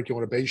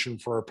endotracheal intubation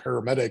for our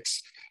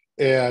paramedics,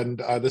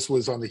 and this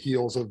was on the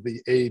heels of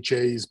the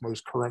AHA's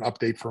most current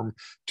update from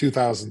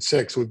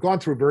 2006. So we've gone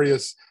through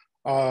various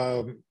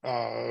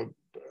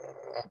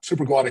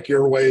supraglottic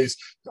airways.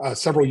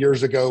 Several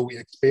years ago, we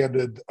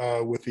expanded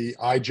with the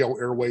iGel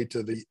airway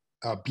to the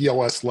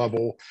BLS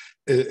level,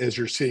 as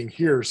you're seeing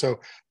here.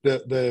 So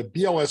the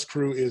BLS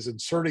crew is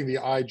inserting the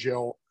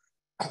iGel.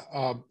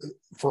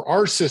 For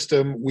our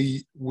system,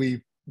 we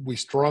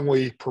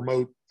strongly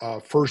promote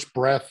first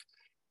breath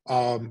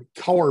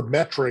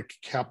colorimetric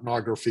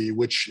capnography,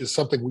 which is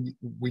something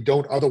we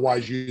don't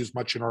otherwise use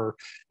much in our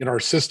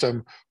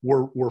system.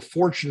 We're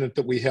fortunate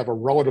that we have a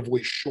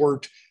relatively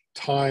short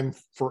time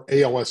for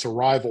ALS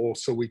arrival,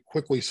 so we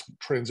quickly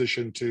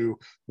transition to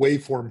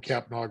waveform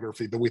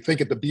capnography. But we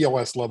think at the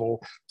BLS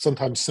level,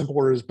 sometimes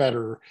simpler is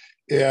better.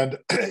 And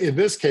in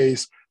this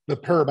case, the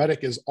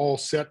paramedic is all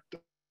set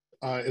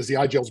as the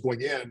IGL is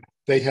going in.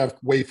 They have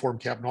waveform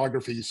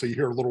capnography, so you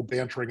hear a little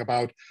bantering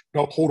about,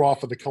 no, hold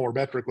off of the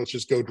colorimetric, let's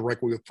just go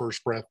directly with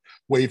first breath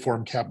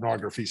waveform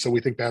capnography. So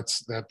we think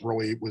that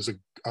really was a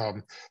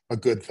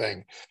good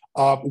thing.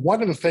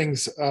 One of the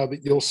things that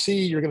you'll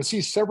see, you're going to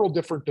see several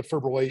different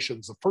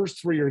defibrillations. The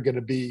first three are going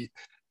to be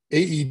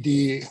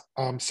AED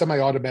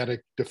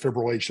semi-automatic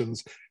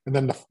defibrillations, and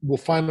then we'll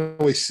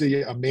finally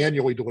see a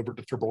manually delivered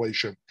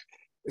defibrillation.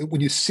 When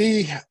you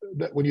see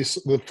that,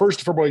 the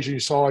first defibrillation you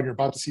saw, and you're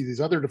about to see these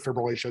other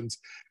defibrillations,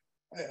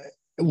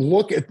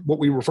 look at what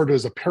we refer to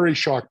as a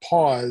perishock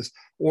pause,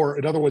 or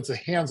in other words, the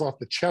hands off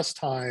the chest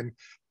time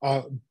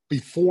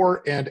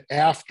before and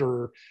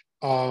after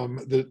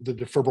the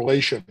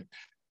defibrillation.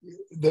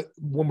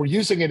 When we're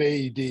using an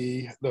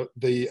AED,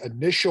 the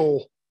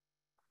initial,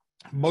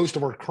 most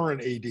of our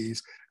current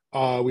AEDs,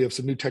 we have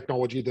some new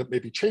technology that may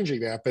be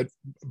changing that,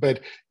 but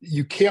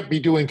you can't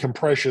be doing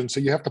compression, so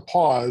you have to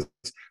pause.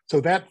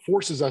 So that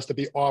forces us to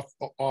be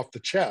off the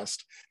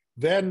chest.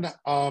 Then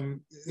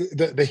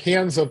the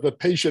hands of the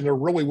patient are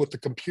really with the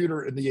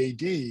computer and the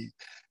AD.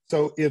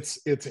 So it's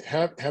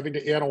having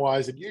to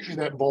analyze, and usually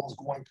that involves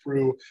going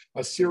through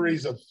a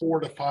series of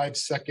 4 to 5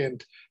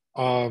 second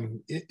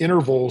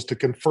intervals to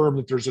confirm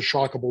that there's a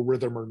shockable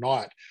rhythm or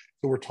not.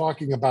 So we're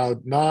talking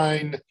about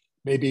 9,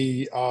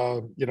 maybe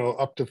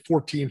up to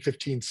 14,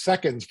 15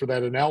 seconds for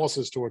that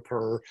analysis to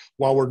occur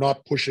while we're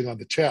not pushing on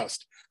the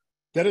chest.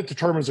 Then it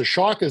determines a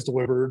shock is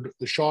delivered,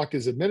 the shock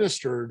is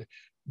administered.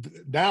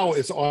 Now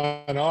it's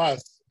on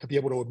us to be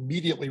able to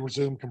immediately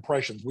resume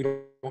compressions. We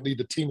don't need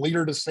the team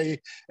leader to say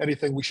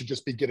anything. We should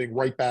just be getting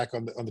right back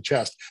on the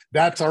chest.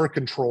 That's our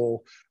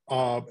control.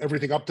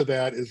 Everything up to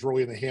that is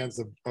really in the hands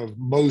of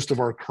most of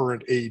our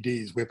current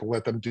AEDs. We have to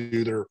let them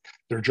do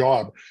their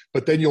job.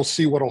 But then you'll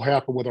see what will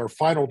happen with our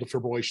final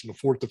defibrillation, the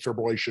fourth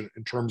defibrillation,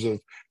 in terms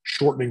of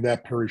shortening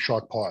that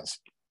perishock pause.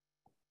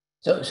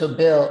 So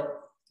Bill,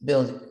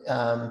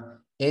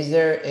 is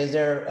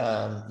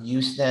there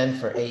use then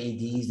for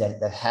AEDs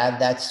that have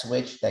that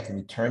switch that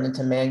can be turned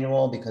into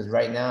manual? Because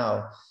right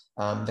now,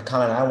 the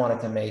comment I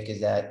wanted to make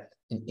is that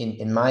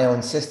in my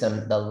own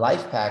system, the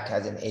LifePak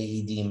has an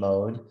AED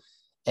mode.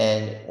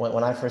 And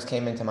when I first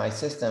came into my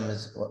system,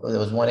 there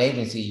was one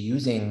agency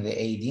using the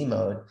AED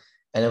mode,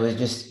 and it was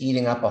just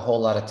eating up a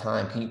whole lot of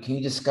time. Can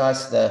you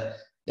discuss the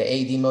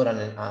AED mode on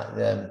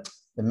the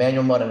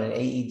manual mode on an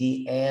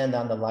AED and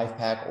on the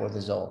LifePak or the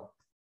Zoll?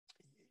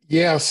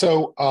 Yeah,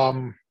 so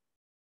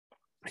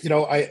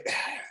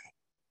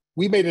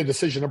we made a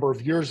decision a number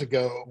of years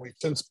ago. We've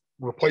since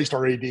replaced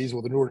our AEDs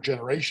with a newer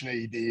generation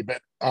AED,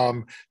 but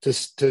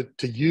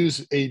to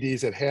use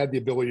AEDs that had the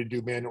ability to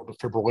do manual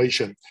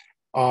defibrillation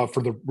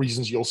for the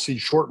reasons you'll see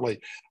shortly.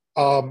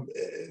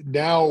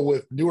 Now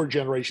with newer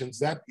generations,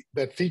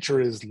 that feature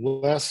is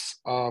less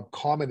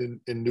common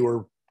in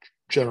newer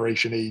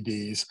generation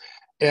AEDs,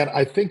 and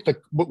I think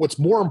what's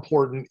more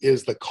important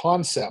is the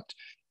concept.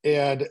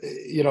 And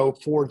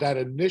for that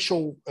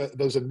initial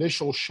those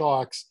initial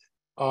shocks,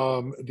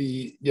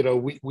 we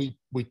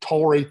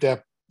tolerate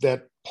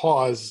that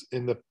pause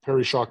in the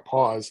perishock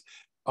pause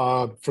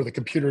for the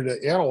computer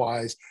to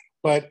analyze.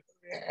 But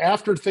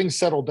after things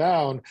settle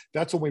down,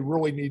 that's when we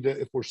really need to,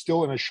 if we're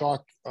still in a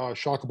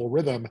shockable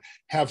rhythm,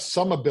 have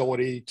some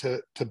ability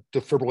to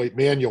defibrillate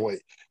manually.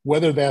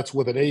 Whether that's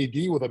with an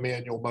AED with a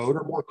manual mode,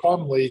 or more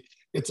commonly,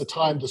 it's a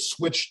time to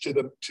switch to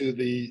the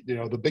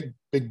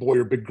big boy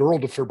or big girl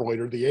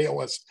defibrillator, the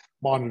ALS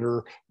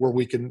monitor, where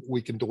we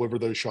can deliver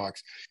those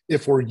shocks.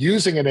 If we're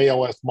using an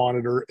ALS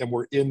monitor and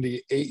we're in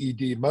the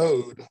AED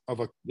mode of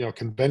a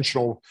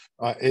conventional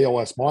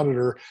ALS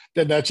monitor,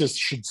 then that just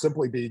should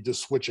simply be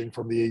just switching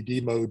from the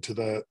AD mode to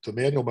the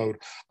manual mode.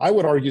 I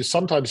would argue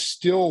sometimes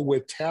still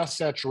with task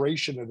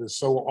saturation that is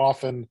so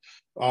often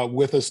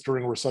with us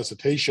during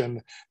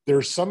resuscitation,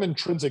 there's some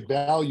intrinsic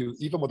value,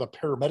 even with a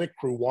paramedic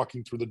crew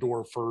walking through the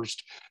door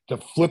first, to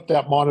flip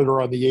that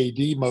monitor on the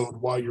AD mode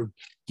while you're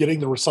getting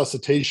the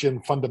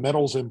resuscitation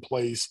fundamentals in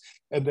place,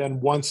 and then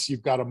once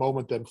you've got a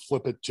moment, then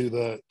flip it to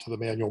the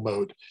manual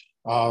mode.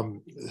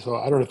 So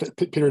I don't know if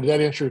Peter, did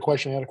that answer your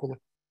question adequately?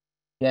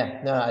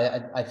 Yeah, no,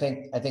 I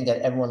think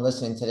that everyone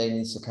listening today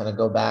needs to kind of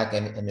go back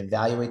and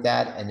evaluate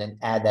that, and then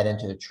add that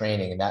into the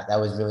training. And that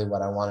was really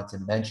what I wanted to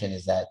mention,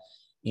 is that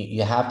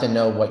you have to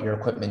know what your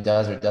equipment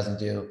does or doesn't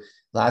do.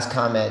 Last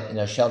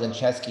comment, Sheldon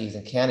Chesky's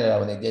in Canada,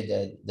 when they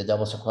did the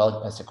double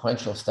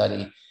sequential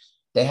study,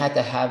 they had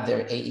to have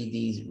their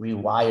AEDs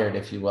rewired,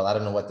 if you will. I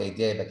don't know what they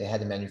did, but they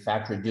had the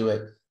manufacturer do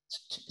it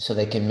so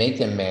they can make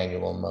them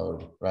manual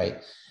mode,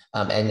 right?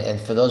 And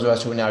for those of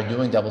us who are now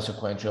doing double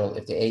sequential,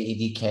 if the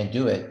AED can't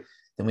do it,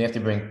 then we have to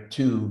bring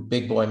 2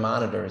 big boy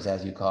monitors,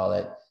 as you call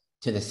it,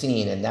 to the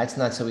scene. And that's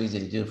not so easy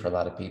to do for a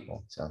lot of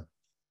people, so.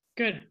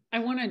 Good. I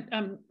want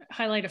to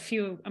highlight a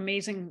few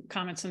amazing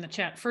comments in the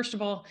chat. First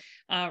of all,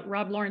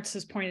 Rob Lawrence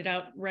has pointed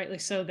out, rightly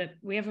so, that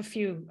we have a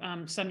few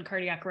sudden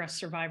cardiac arrest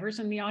survivors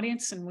in the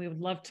audience, and we would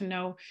love to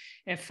know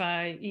if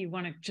you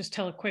want to just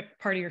tell a quick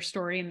part of your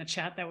story in the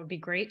chat. That would be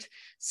great.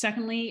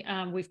 Secondly,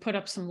 we've put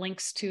up some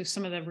links to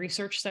some of the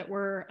research that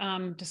we're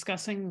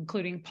discussing,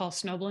 including Paul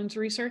Snoblin's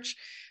research.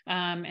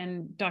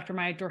 And Dr.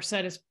 Maya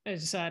Dorset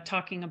is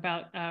talking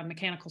about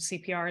mechanical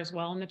CPR as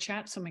well in the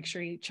chat, so make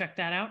sure you check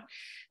that out.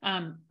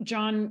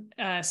 John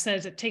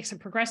says it takes a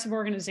progressive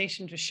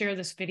organization to share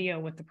this video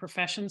with the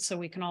profession so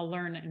we can all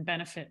learn and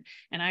benefit.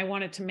 And I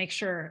wanted to make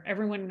sure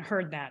everyone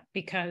heard that,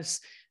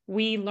 because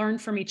we learn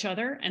from each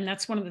other. And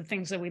that's one of the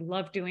things that we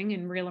love doing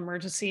in Real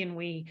Emergency. And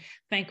we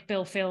thank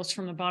Bill Fales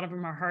from the bottom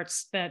of our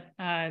hearts that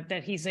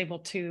that he's able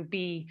to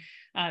be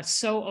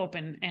so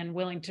open and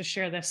willing to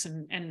share this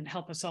and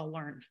help us all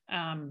learn.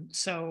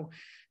 So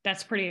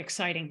that's pretty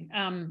exciting.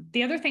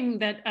 The other thing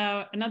that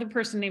another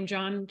person named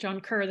John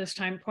Kerr this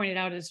time pointed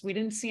out is we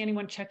didn't see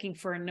anyone checking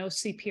for a no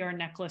CPR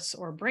necklace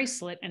or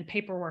bracelet and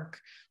paperwork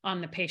on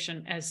the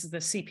patient as the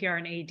CPR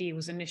and AED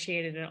was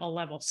initiated at all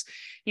levels.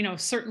 You know,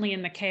 certainly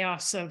in the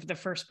chaos of the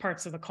first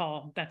parts of the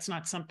call, that's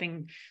not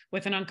something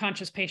with an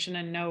unconscious patient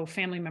and no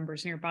family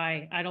members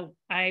nearby.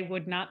 I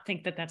would not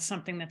think that that's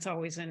something that's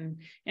always in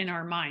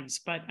our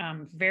minds, but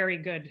very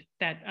good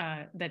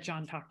that that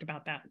John talked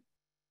about that.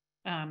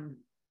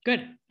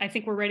 Good. I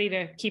think we're ready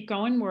to keep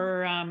going.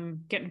 We're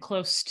getting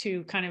close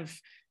to kind of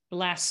the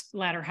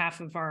latter half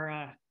of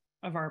our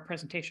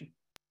presentation.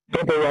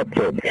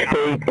 Interrupted.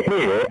 Stay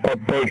clear of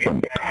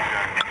patient.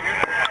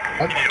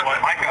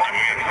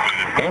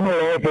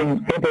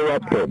 Analyzing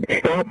interrupted.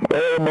 Stop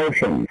all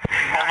motion.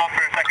 Hold on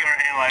for a second or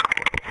analyze.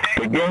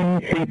 Begin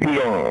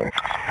CPR.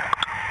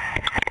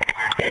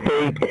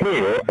 Stay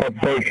clear of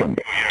patient.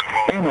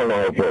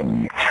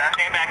 Analyzing.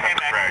 Stand back.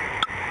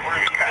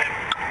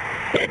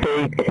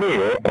 Stay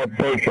clear of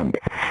patient.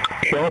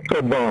 Shock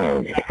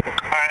advised.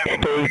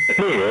 Stay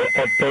clear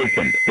of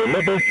patient.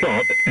 Deliver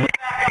shock.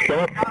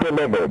 Shock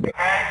delivered.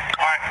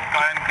 Alright, go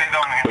ahead and get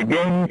going here.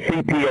 Begin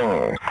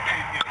CPR.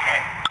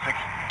 Okay, 6,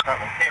 7.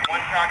 Okay,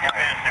 one shock is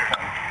finished there.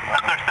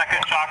 That's our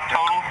second shock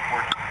total.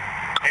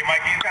 Hey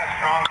Mike, he's got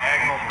strong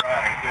agonal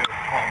breathing too.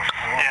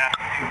 Yeah.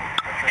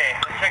 Okay,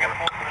 let's check a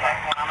pulse for the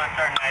next one. I'm going to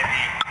start an IV.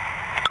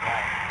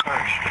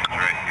 First,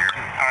 right here.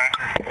 Alright.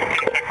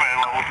 Check my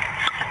level.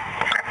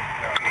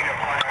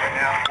 Right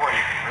now. 40.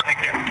 Thank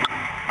you.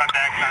 My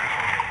bag's not.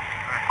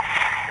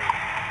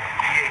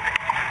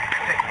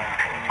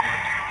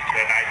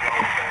 Then I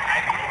don't.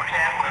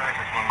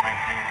 This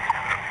 119.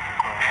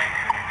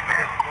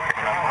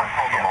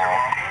 Hold them all.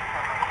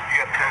 You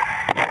got 2.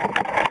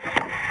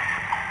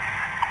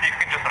 You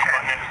can just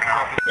unbutton it.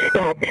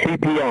 Stop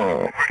CPR.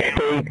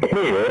 Stay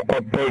clear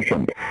of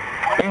patient.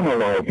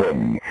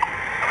 Analyzing.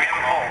 We have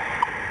a pulse.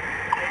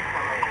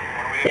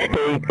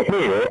 Stay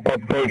clear of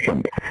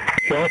patient.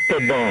 Shock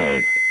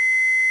advised.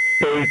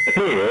 Stay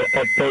clear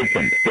of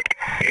patient.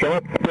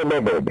 Shock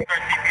delivered.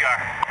 Start CPR.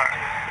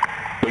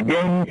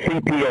 Begin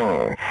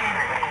CPR.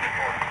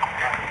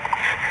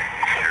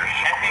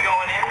 Effie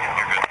going in?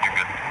 You're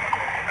good.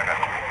 Okay.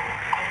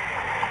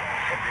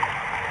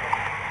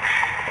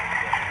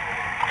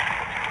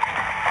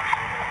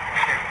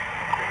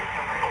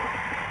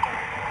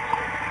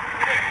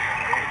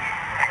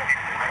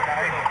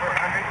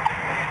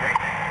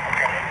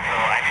 So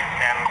I need to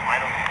stand with my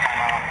little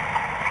time out.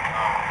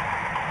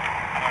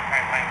 I'm going to try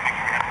and find a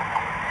picture here.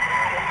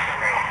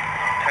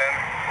 10.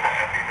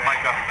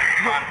 Mike up.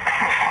 Come on.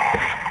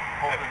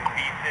 Hold the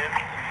B-tip.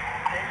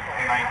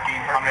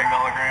 1900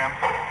 milligrams.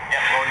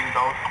 Yep. Loading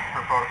dose per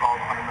protocol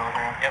is 100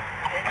 milligrams. Yep.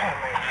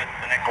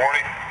 The next 40.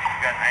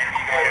 You got an IV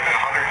going.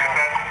 100 you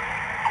said?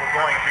 We're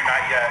going to,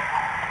 not yet.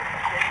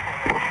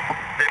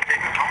 50.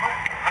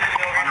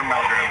 100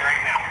 milligrams.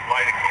 Right now.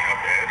 Lighting.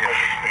 Okay.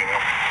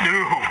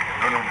 No.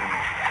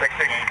 6.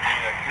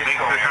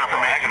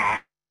 Confirmation.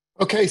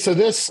 Okay, so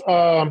this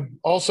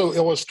also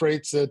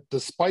illustrates that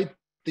despite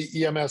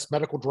the EMS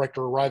medical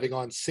director arriving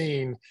on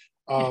scene,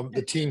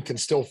 the team can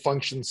still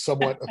function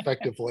somewhat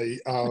effectively.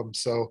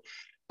 So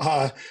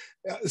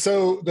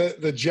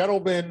the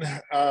gentleman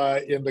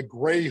in the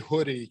gray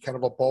hoodie, kind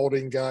of a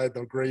balding guy,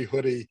 the gray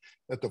hoodie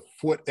at the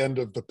foot end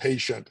of the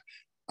patient,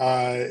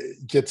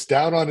 gets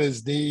down on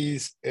his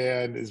knees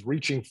and is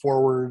reaching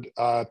forward,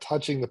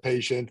 touching the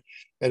patient,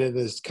 and it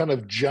is kind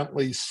of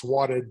gently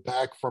swatted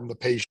back from the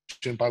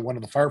patient by one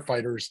of the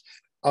firefighters.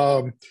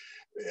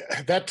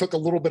 That took a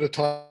little bit of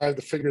time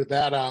to figure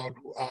that out.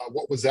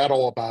 What was that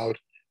all about?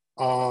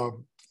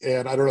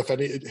 And I don't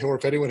know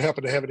if anyone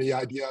happened to have any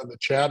idea in the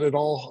chat at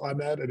all on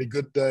that. Any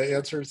good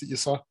answers that you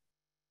saw?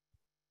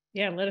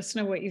 Yeah, let us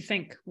know what you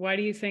think. Why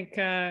do you think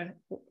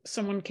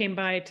someone came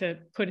by to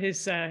put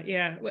his,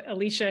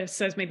 Alicia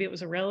says maybe it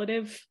was a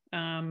relative.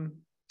 Yeah,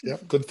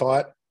 good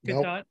thought.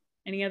 Good thought.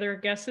 Any other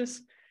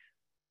guesses?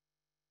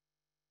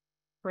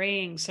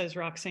 Praying, says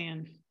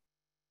Roxanne.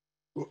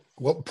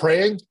 What,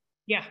 praying?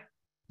 Yeah.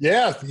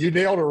 Yeah, you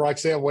nailed it,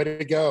 Roxanne. Way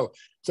to go.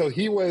 So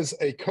he was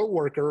a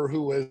coworker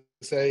who was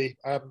say,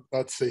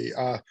 let's see,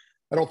 I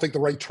don't think the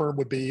right term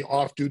would be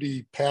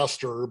off-duty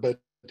pastor, but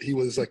he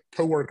was a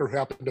coworker who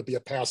happened to be a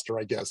pastor,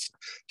 I guess,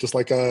 just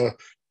like a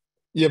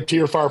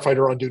EMT or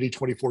firefighter on duty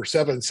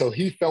 24/7. So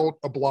he felt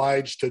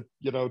obliged to,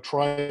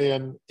 try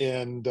and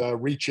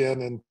reach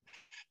in and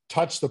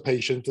touch the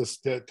patient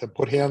to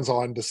put hands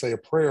on to say a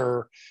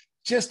prayer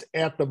just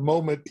at the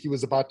moment he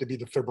was about to be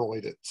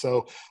defibrillated.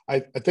 So I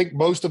think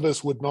most of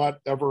us would not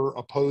ever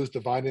oppose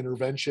divine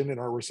intervention in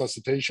our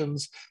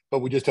resuscitations, but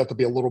we just have to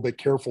be a little bit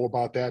careful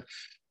about that.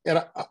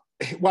 And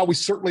while we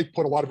certainly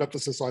put a lot of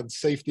emphasis on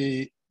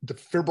safety,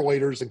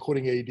 defibrillators,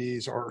 including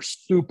ADs, are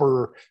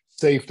super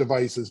safe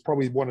devices,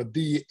 probably one of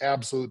the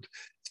absolute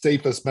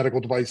safest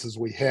medical devices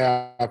we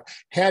have.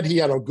 Had he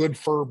had a good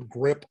firm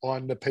grip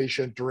on the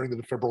patient during the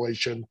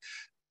defibrillation,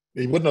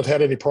 he wouldn't have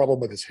had any problem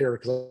with his hair,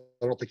 because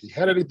I don't think he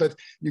had any, but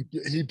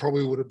he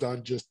probably would have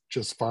done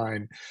just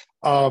fine.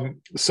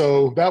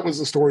 So that was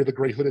the story of the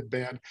Gray Hooded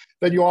Man.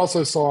 Then you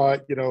also saw,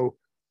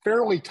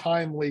 fairly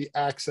timely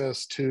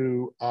access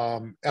to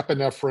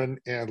epinephrine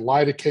and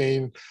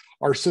lidocaine.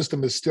 Our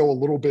system is still a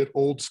little bit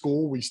old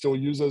school. We still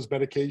use those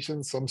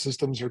medications. Some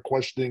systems are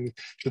questioning,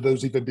 should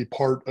those even be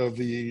part of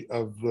the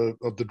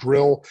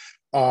drill?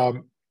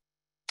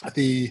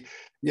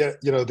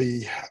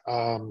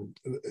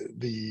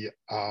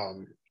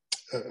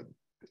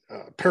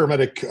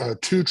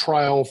 Paramedic 2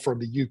 trial from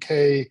the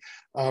UK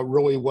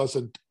really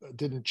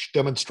didn't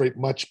demonstrate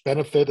much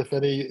benefit, if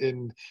any,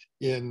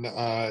 in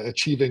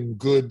achieving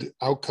good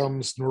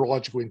outcomes,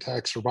 neurologically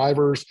intact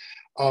survivors.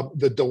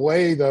 The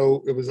delay,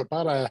 though, it was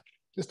about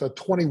just a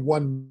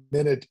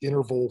 21-minute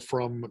interval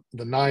from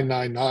the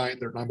 999,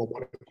 their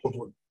 911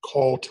 equivalent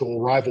call, to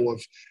arrival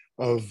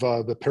of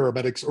the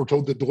paramedics, or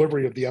told the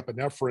delivery of the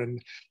epinephrine.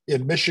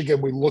 In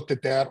Michigan, we looked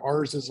at that.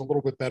 Ours is a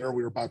little bit better.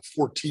 We were about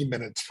 14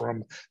 minutes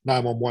from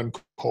 911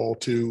 call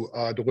to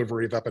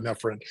delivery of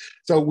epinephrine.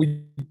 So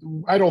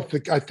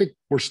I think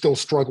we're still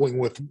struggling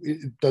with,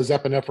 does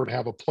epinephrine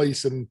have a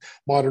place in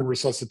modern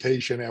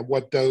resuscitation, at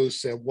what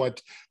dose, at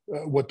what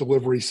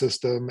delivery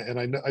system? And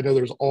I know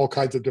there's all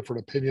kinds of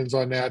different opinions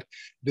on that.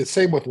 The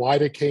same with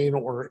lidocaine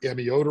or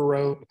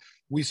amiodarone.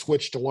 We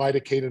switched to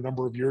lidocaine a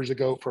number of years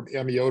ago from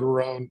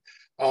amiodarone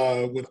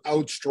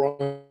without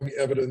strong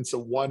evidence that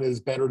one is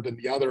better than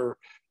the other.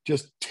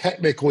 Just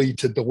technically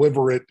to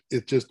deliver it,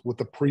 just with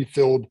the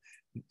pre-filled,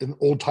 and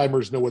old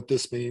timers know what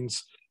this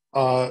means,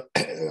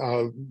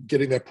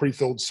 getting that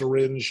pre-filled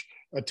syringe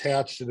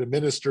attached and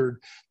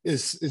administered it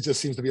just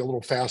seems to be a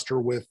little faster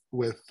with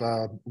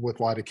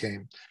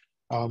lidocaine.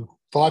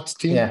 Thoughts,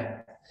 team?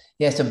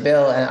 Yeah. So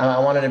Bill, and I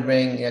wanted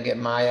to get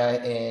Maya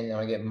in,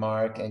 or get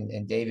Mark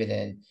and David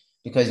in,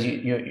 because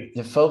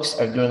the folks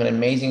are doing an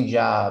amazing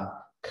job,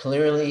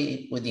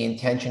 clearly with the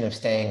intention of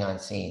staying on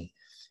scene.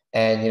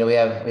 And we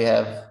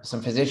have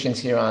some physicians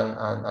here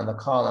on the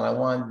call, and I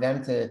want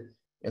them to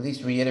at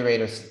least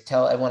reiterate or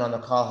tell everyone on the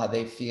call how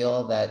they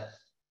feel that,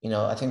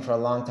 I think for a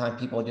long time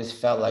people just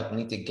felt like we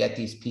need to get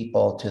these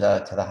people to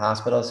the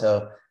hospital.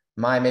 So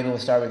Maya, maybe we'll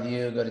start with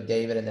you, go to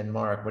David, and then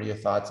Mark. What are your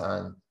thoughts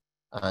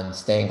on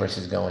staying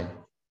versus going?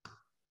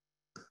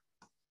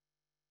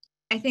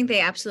 I think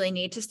they absolutely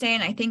need to stay.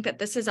 And I think that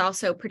this is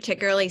also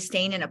particularly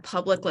staying in a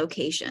public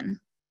location,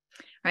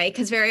 right?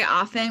 Because very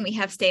often we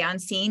have stay on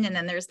scene, and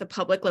then there's the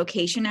public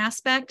location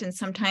aspect. And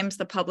sometimes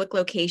the public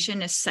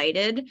location is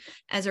cited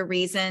as a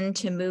reason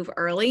to move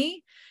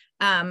early,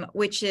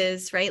 which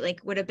is, right, like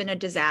would have been a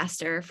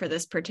disaster for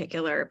this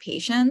particular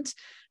patient.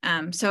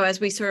 So as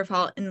we sort of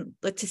all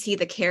look to see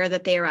the care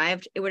that they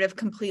arrived, it would have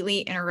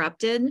completely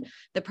interrupted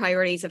the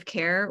priorities of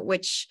care,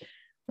 which,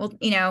 well,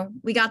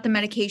 we got the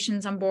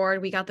medications on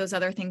board, we got those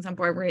other things on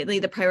board. Really,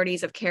 the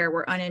priorities of care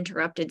were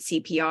uninterrupted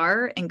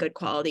CPR and good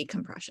quality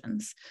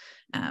compressions.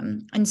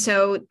 And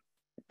so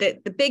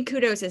the big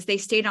kudos is they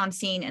stayed on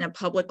scene in a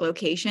public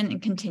location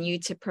and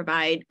continued to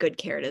provide good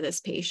care to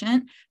this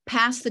patient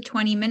past the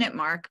 20-minute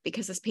mark,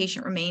 because this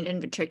patient remained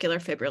in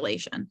ventricular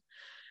fibrillation.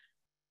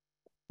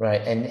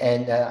 Right.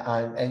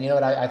 And you know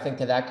what I think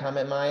to that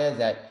comment, Maya, is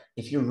that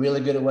if you're really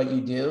good at what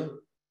you do,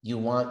 you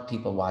want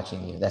people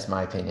watching you. That's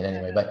my opinion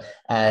anyway. But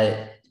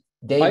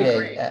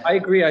David. I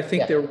agree. I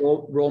think they're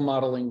role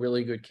modeling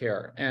really good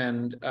care.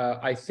 And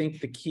I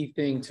think the key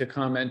thing to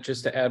comment,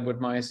 just to add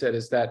what Maya said,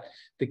 is that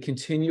the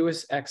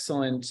continuous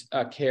excellent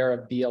care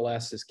of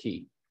BLS is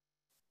key.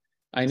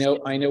 I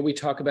know we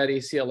talk about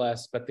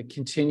ACLS, but the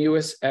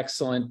continuous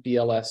excellent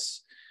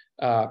BLS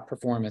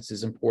performance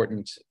is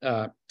important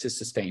to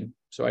sustain.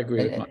 So I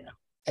agree with Maya.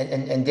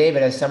 And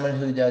David, as someone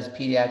who does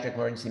pediatric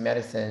emergency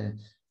medicine,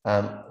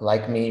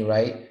 like me,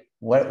 right?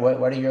 What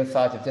are your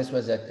thoughts if this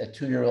was a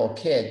 2-year-old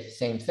kid?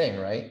 Same thing,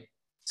 right?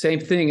 Same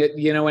thing,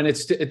 and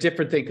it's a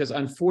different thing, because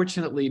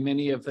unfortunately,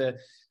 many of the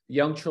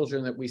young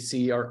children that we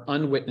see are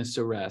unwitnessed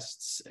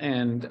arrests,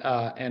 and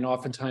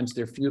oftentimes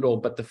they're futile.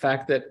 But the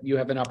fact that you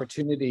have an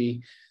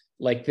opportunity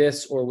like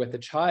this, or with a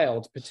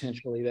child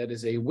potentially that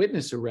is a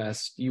witness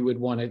arrest, you would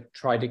want to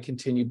try to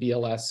continue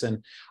BLS.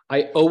 And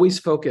I always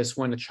focus,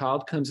 when a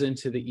child comes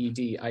into the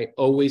ED, I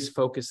always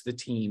focus the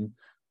team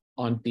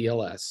on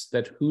BLS,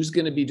 that who's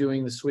going to be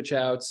doing the switch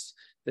outs,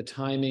 the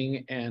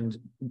timing, and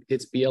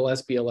it's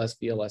BLS, BLS,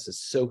 BLS is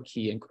so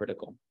key and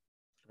critical.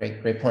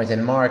 Great point.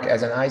 And Mark,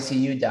 as an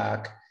ICU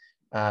doc,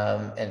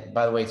 and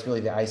by the way, it's really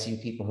the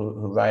ICU people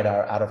who write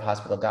our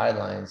out-of-hospital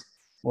guidelines.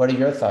 What are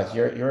your thoughts?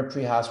 You're a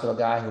pre-hospital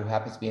guy who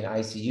happens to be an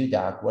ICU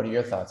doc. What are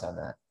your thoughts on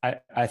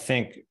that? I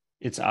think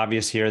it's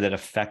obvious here that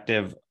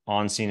effective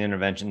on-scene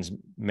interventions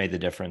made the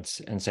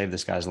difference and saved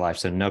this guy's life.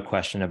 So no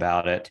question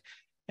about it.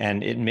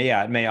 And it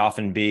may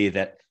often be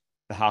that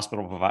the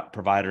hospital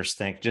providers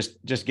think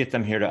just get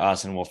them here to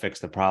us and we'll fix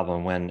the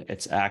problem, when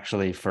it's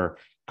actually for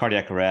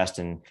cardiac arrest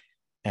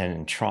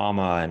and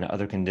trauma and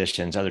other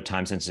conditions, other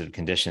time-sensitive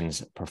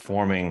conditions,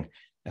 performing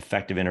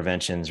effective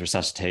interventions,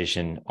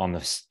 resuscitation on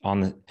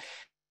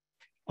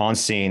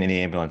scene in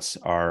the ambulance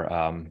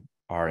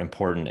are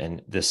important.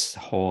 And this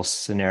whole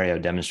scenario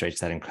demonstrates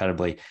that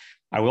incredibly.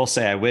 I will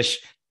say,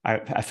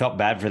 I felt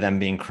bad for them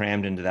being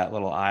crammed into that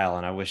little aisle,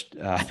 and I wished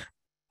I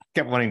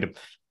kept wanting to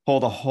pull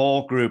the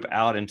whole group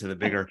out into the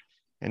bigger,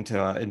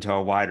 into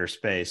a wider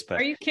space. But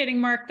are you kidding,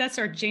 Mark? That's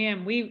our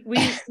jam. We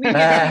get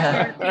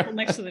people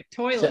next to the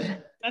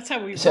toilet. That's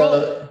how we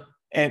roll.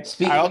 And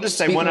I'll just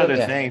say one other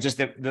thing, just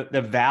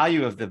the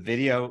value of the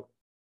video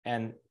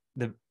and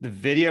the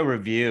video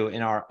review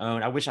in our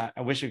own. I wish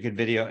we could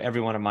video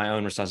every one of my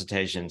own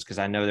resuscitations, because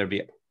I know there'd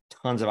be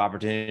tons of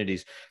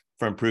opportunities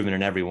for improvement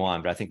in every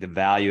one. But I think the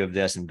value of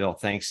this, and Bill,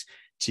 thanks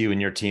to you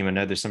and your team. I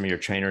know there's some of your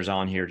trainers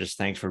on here. Just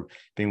thanks for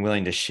being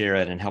willing to share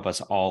it and help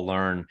us all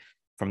learn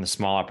from the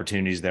small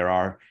opportunities there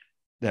are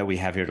that we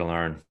have here to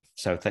learn.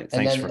 So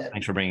thanks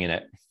for bringing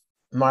it.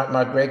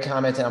 Mark, great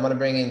comments. And I'm going to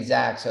bring in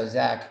Zach. So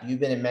Zach, you've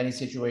been in many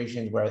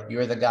situations where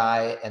you're the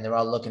guy and they're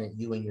all looking at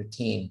you and your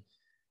team.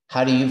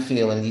 How do you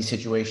feel in these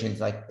situations,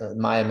 like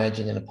Maya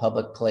mentioned, in a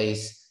public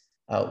place?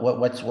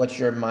 What's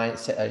your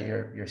mindset,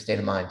 your state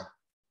of mind?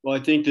 Well, I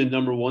think the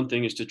number one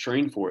thing is to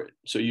train for it.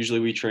 So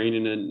usually we train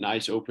in a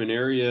nice open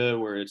area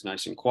where it's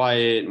nice and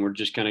quiet and we're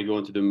just kind of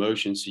going through the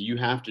motions. So you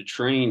have to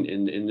train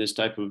in this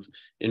type of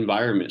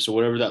environment. So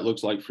whatever that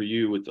looks like for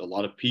you, with a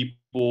lot of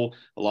people,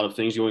 a lot of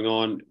things going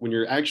on, when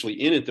you're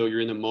actually in it though, you're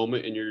in the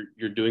moment and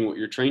you're doing what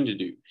you're trained to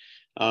do.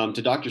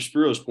 To Dr.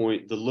 Spiro's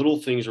point, the little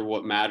things are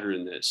what matter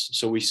in this.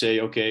 So we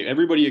say, okay,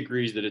 everybody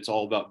agrees that it's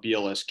all about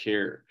BLS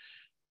care,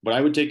 but I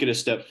would take it a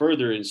step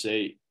further and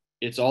say,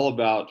 it's all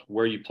about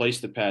where you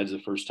place the pads the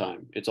first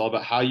time. It's all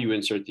about how you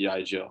insert the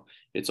eye gel.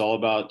 It's all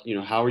about,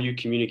 how are you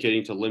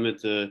communicating to limit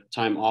the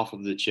time off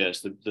of the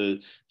chest, the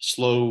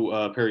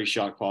slow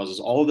peri-shock pauses,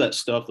 all of that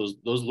stuff.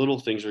 Those little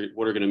things are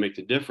what are going to make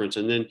the difference.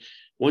 And then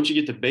once you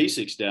get the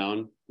basics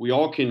down, we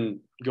all can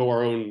go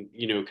our own,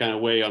 kind of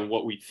way on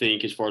what we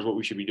think as far as what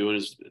we should be doing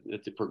is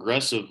at the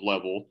progressive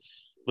level.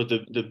 But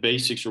the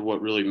basics are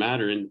what really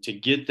matter. And to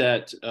get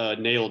that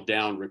nailed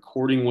down,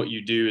 recording what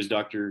you do, as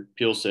Dr.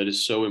 Peel said,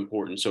 is so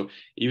important. So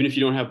even if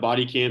you don't have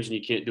body cams and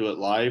you can't do it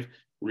live,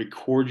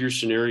 record your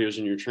scenarios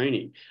in your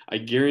training. I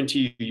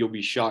guarantee you'll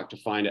be shocked to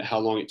find out how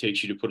long it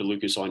takes you to put a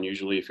Lucas on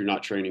usually if you're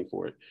not training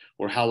for it,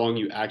 or how long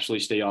you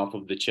actually stay off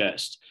of the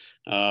chest,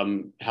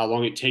 how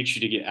long it takes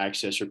you to get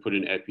access or put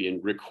an epi.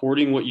 And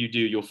recording what you do,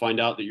 you'll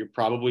find out that you're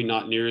probably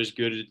not near as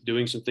good at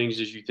doing some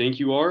things as you think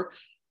you are.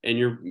 And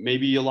you're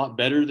maybe a lot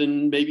better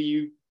than maybe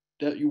you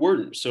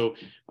weren't. So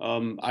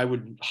I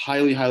would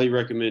highly, highly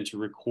recommend to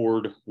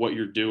record what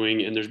you're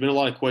doing. And there's been a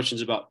lot of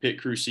questions about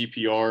pit crew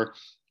CPR.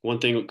 One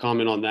thing,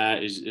 comment on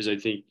that is I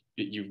think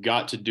you've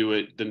got to do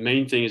it. The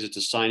main thing is it's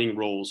assigning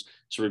roles.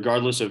 So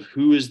regardless of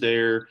who is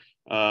there,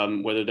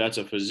 whether that's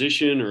a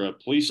physician or a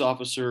police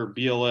officer,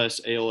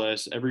 BLS,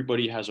 ALS,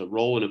 everybody has a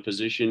role in a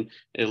position.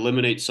 It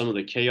eliminates some of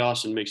the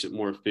chaos and makes it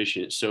more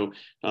efficient. So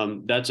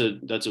that's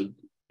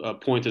a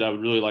point that I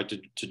would really like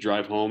to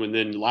drive home. And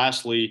then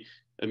lastly,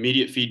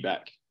 immediate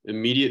feedback.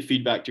 Immediate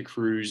feedback to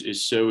crews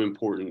is so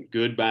important,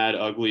 good, bad,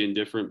 ugly, and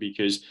different,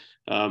 because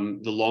the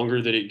longer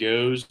that it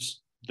goes,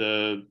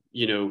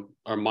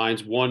 our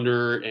minds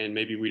wander and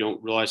maybe we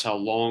don't realize how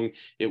long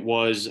it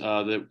was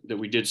that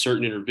we did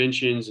certain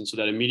interventions. And so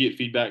that immediate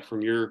feedback from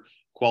your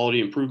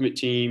quality improvement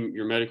team,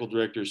 your medical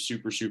director, is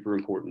super, super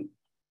important.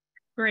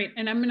 Great.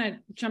 And I'm going to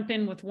jump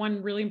in with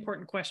one really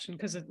important question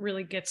because it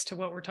really gets to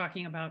what we're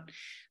talking about.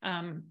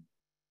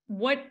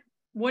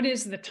 What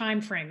is the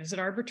time frame? Is it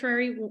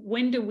arbitrary?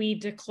 When do we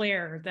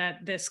declare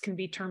that this can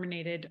be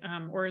terminated?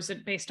 Or is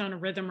it based on a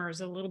rhythm, or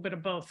is it a little bit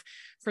of both?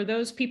 For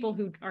those people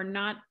who are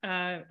not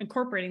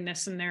incorporating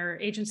this in their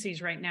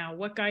agencies right now,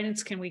 what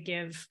guidance can we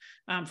give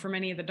for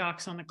many of the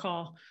docs on the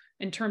call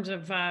in terms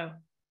of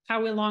how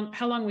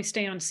long we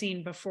stay on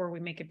scene before we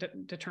make a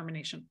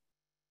determination?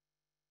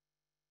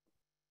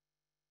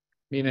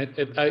 I mean,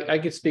 I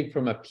could speak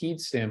from a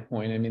PED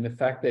standpoint. I mean, the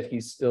fact that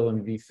he's still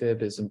in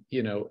VFib is,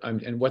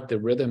 and what the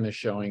rhythm is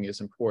showing is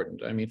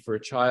important. I mean, for a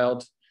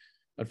child,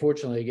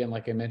 unfortunately, again,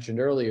 like I mentioned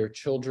earlier,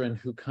 children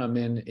who come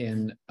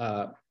in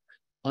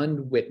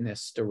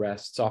unwitnessed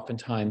arrests,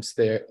 oftentimes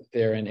they're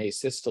in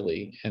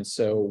asystole. And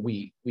so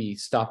we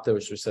stop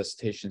those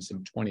resuscitations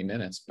in 20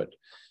 minutes, but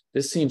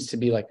this seems to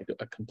be like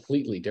a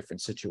completely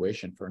different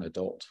situation for an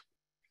adult.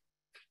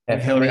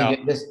 And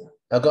Hillary,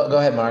 Oh, go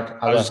ahead, Mark.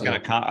 I was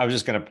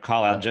just gonna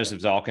call out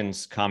Joseph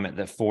Zalkin's comment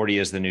that 40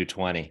 is the new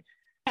 20.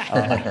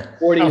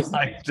 40 is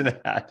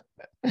that.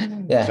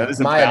 Yeah, so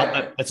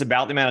that's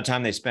about the amount of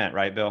time they spent,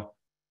 right, Bill?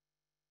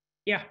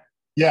 Yeah.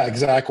 Yeah,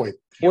 exactly.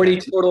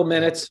 40 total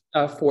minutes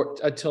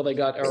until they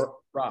got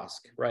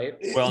Rosk, right?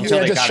 Well, until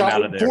they got him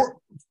out of there.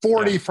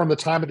 40 from the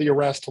time of the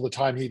arrest till the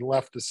time he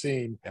left the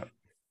scene. Yeah.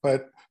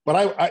 But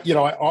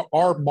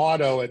our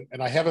motto,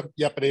 and I haven't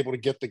yet been able to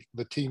get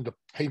the team to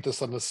paint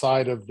this on the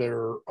side of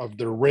their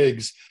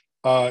rigs,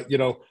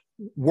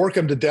 work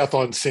them to death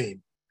on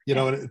scene.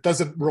 And it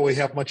doesn't really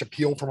have much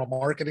appeal from a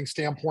marketing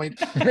standpoint,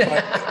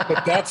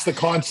 but that's the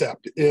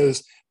concept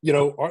is,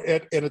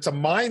 and it's a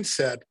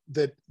mindset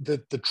that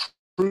the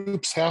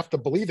troops have to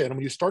believe in. And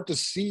when you start to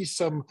see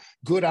some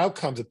good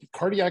outcomes,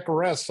 cardiac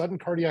arrest, sudden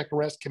cardiac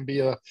arrest can be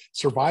a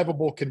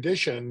survivable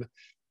condition.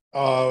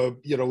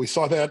 We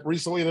saw that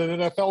recently in an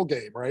NFL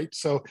game, right?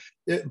 So,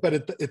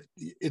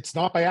 it's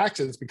not by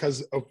accident. It's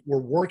because we're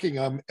working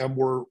them and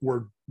we're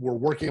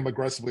working them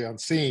aggressively on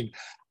scene.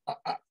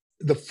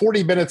 The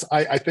 40 minutes,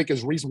 I think,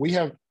 is reasonable. We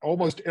have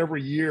almost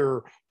every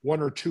year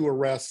 1 or 2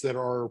 arrests that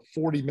are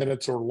 40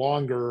 minutes or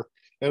longer,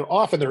 and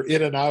often they're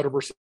in and out of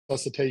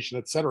resuscitation,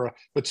 et cetera,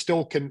 but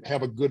still can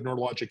have a good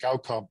neurologic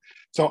outcome.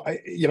 So,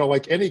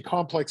 like any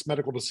complex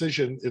medical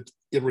decision,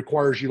 it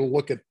requires you to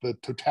look at the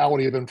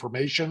totality of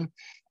information.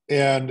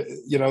 And,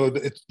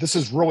 this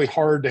is really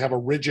hard to have a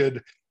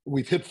rigid,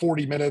 we've hit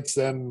 40 minutes,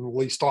 then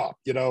we stop.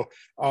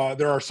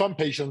 There are some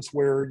patients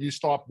where you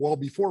stop well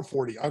before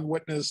 40,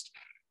 unwitnessed,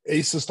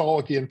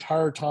 asystolic the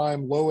entire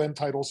time, low end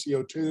tidal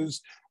CO2s.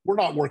 We're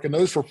not working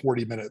those for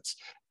 40 minutes.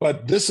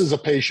 But this is a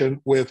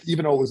patient with,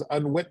 even though it was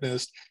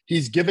unwitnessed,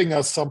 he's giving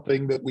us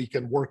something that we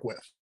can work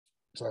with.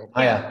 So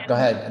Maya, go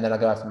ahead, and then I'll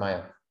go after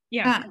Maya.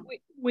 Yeah,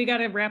 we got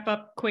to wrap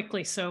up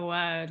quickly. So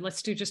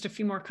let's do just a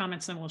few more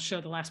comments, and we'll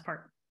show the last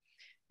part.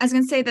 I was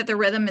going to say that the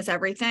rhythm is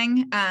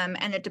everything,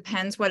 and it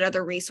depends what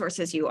other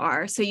resources you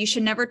are. So you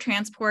should never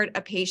transport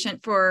a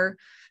patient for,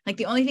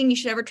 the only thing you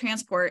should ever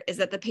transport is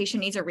that the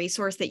patient needs a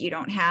resource that you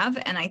don't have.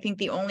 And I think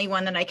the only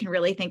one that I can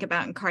really think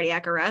about in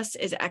cardiac arrest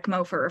is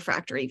ECMO for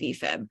refractory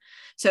VFib.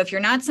 So if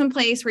you're not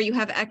someplace where you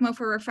have ECMO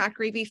for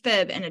refractory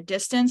VFib and a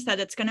distance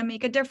that it's going to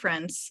make a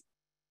difference,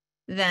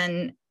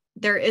 then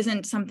there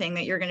isn't something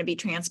that you're going to be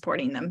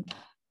transporting them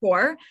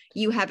for.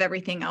 You have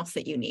everything else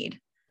that you need.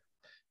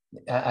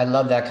 I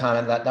love that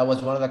comment. That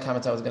was one of the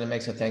comments I was going to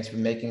make. So thanks for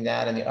making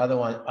that. And the other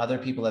one, other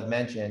people have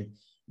mentioned,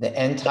 the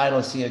end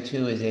tidal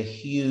CO2 is a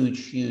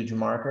huge, huge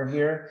marker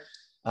here.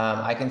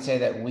 I can say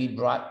that we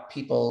brought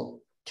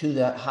people to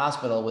the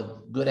hospital with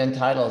good end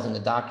tidals, and the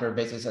doctor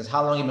basically says,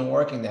 how long have you been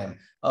working them?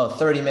 Oh,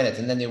 30 minutes.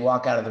 And then they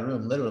walk out of the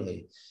room,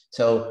 literally.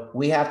 So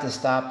we have to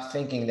stop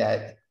thinking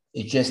that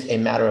it's just a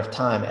matter of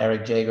time.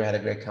 Eric Jager had a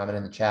great comment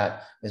in the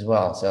chat as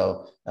well.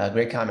 So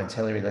great comments.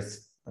 Hillary,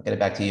 I'll get it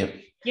back to you.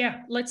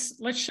 Yeah, let's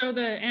show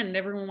the end.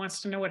 Everyone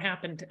wants to know what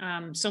happened.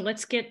 So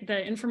let's get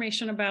the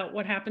information about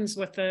what happens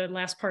with the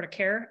last part of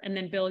care. And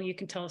then Bill, you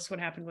can tell us what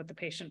happened with the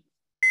patient.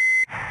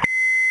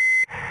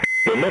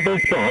 Deliver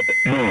shot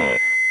now.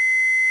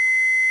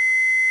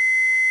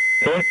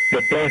 Press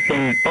the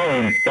flashing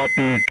orange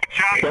button.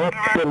 Shot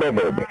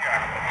delivered. Let's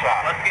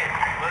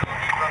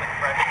run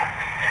expression.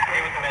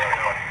 Give us a minute.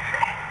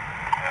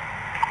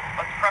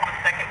 Let's prep a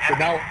second. So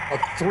now a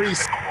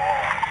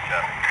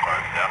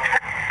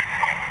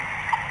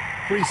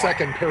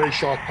 3-second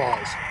peri-shock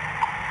pause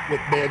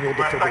with manual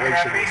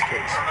defibrillation in this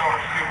case.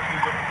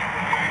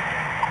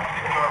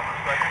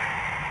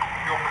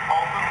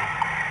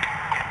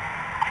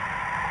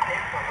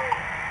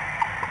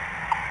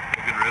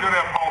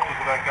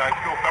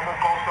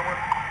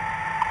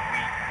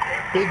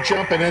 Big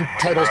jump in end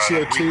tidal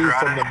CO2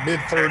 from the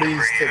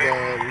mid-30s to the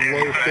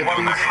low 50s.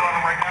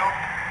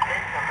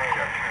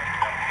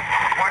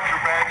 Watch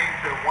your bagging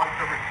to once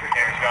every 6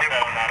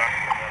 minutes.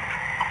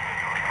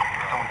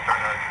 Someone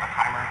start a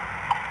timer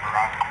for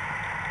us.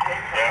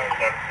 Yeah,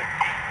 that's 60.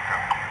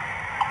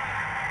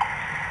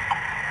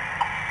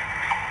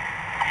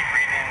 Keep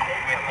reading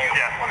with you.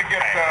 Yeah. Why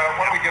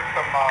don't we get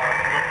some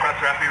press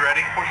wrap, you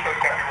ready? Push those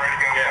up, you ready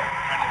to go? Yeah.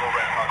 Tiny little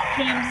red pop.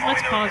 James,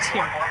 let's pause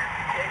here.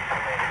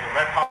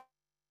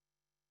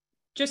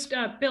 Just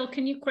Bill,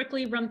 can you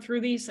quickly run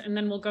through these, and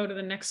then we'll go to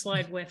the next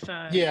slide with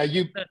the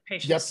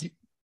patients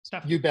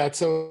stuff. You bet.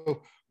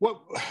 So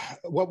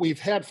what we've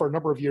had for a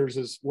number of years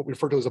is what we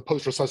refer to as a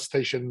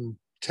post-resuscitation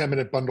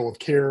 10-minute bundle of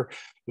care.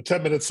 The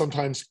 10 minutes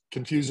sometimes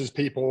confuses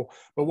people,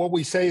 but what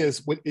we say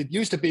is, it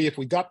used to be if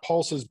we got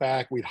pulses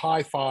back, we'd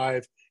high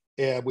five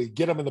and we'd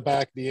get them in the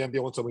back of the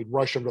ambulance and we'd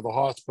rush them to the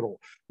hospital.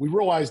 We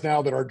realize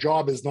now that our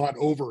job is not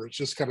over. It's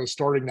just kind of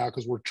starting now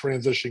because we're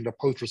transitioning to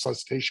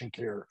post-resuscitation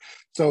care.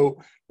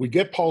 So we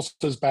get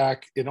pulses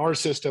back in our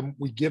system.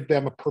 We give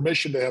them a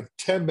permission to have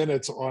 10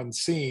 minutes on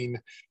scene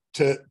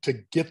to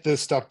get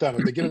this stuff done.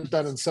 If they get it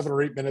done in 7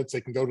 or 8 minutes,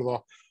 they can go to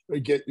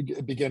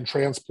begin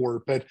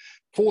transport. But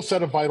full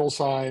set of vital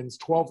signs,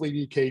 12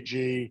 lead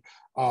EKG,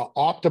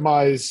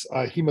 optimize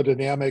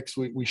hemodynamics.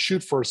 We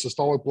shoot for a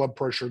systolic blood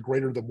pressure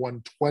greater than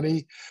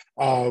 120.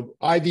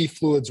 IV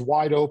fluids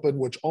wide open,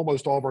 which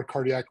almost all of our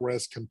cardiac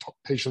arrest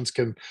patients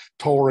can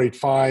tolerate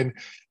fine.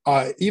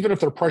 Even if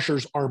their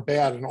pressures aren't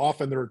bad, and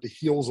often they're at the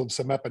heels of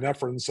some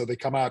epinephrine, so they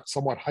come out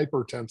somewhat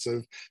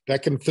hypertensive,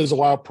 that can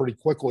fizzle out pretty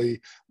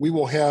quickly. We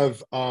will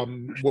have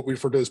what we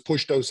refer to as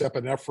push dose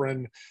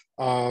epinephrine,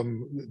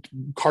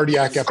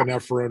 cardiac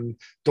epinephrine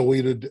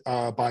diluted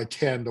by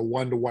 10 to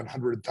 1 to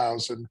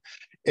 100,000.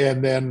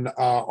 And then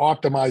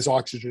optimize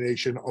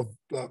oxygenation of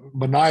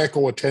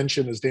maniacal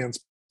attention, as Dan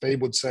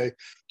Spade would say,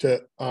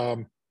 to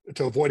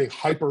avoiding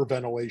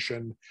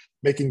hyperventilation,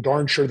 making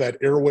darn sure that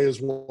airway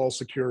is well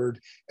secured,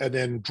 and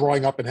then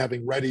drawing up and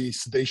having ready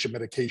sedation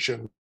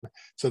medication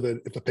so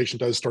that if the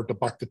patient does start to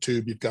buck the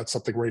tube, you've got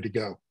something ready to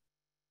go.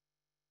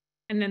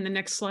 And then the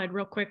next slide,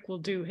 real quick, we'll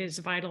do his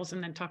vitals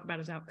and then talk about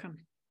his outcome.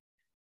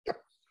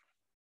 Yep.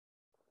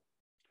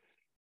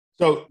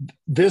 So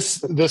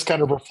this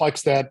kind of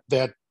reflects that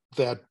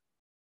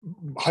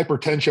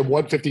hypertension,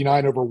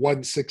 159 over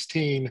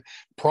 116,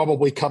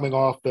 probably coming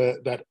off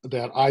that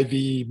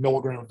IV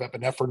milligram of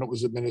epinephrine that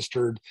was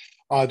administered.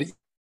 The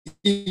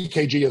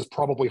EKG is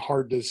probably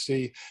hard to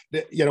see.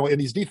 In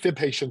these defib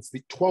patients,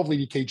 the 12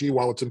 lead EKG,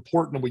 while it's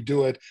important and we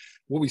do it,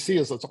 what we see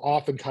is it's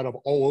often kind of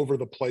all over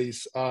the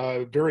place,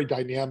 very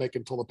dynamic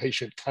until the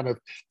patient kind of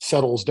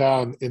settles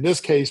down. In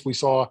this case, we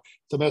saw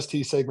some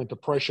ST segment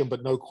depression,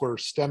 but no clear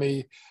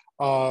STEMI.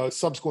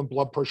 Subsequent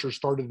blood pressure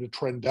started to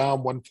trend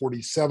down,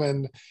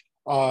 147.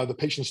 The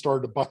patient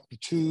started to buck the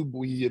tube.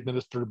 We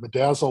administered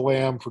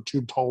midazolam for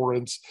tube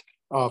tolerance.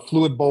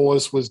 Fluid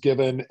bolus was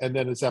given. And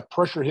then as that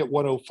pressure hit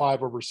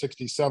 105 over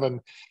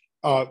 67,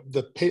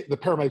 the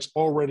paramedics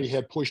already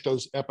had push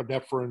dose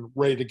epinephrine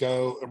ready to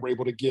go and were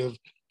able to give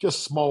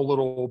just small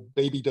little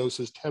baby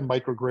doses, 10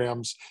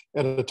 micrograms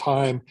at a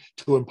time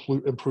to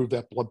improve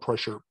that blood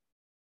pressure.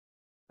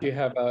 Do you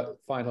have a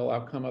final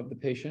outcome of the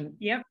patient?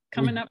 Yep,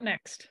 coming up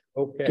next.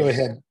 Okay. Go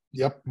ahead.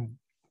 Yep.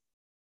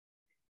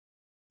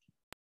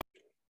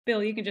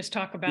 Bill, you can just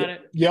talk about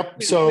it.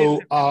 Yep. So,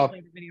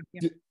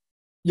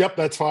 yep,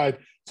 that's fine.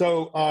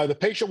 So the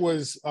patient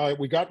was,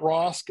 we got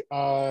ROSC,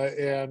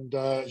 and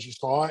as you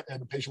saw it,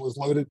 and the patient was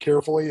loaded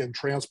carefully and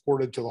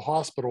transported to the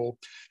hospital.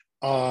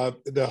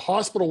 The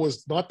hospital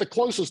was not the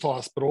closest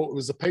hospital. It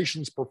was the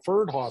patient's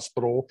preferred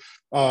hospital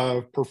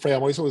per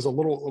family, so it was a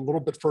little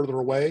bit further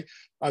away.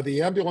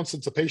 The ambulance,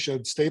 since the patient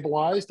had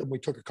stabilized, and we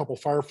took a couple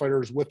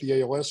firefighters with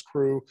the ALS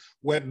crew,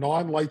 went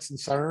non-lights and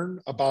siren,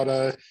 about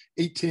a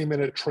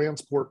 18-minute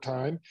transport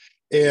time.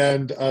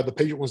 And the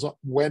patient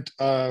went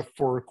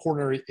for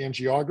coronary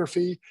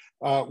angiography,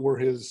 where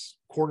his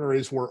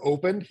coronaries were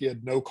opened. He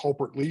had no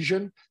culprit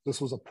lesion.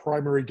 This was a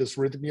primary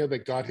dysrhythmia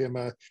that got him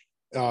a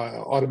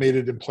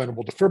automated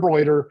implantable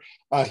defibrillator.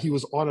 He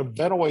was on a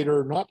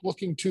ventilator, not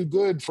looking too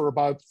good for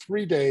about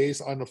 3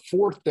 days. On the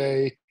 4th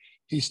day,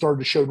 he started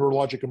to show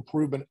neurologic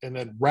improvement and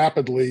then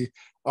rapidly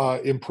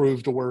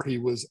improved to where he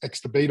was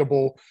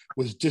extubatable,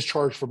 was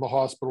discharged from the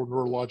hospital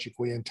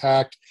neurologically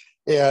intact,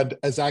 and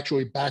is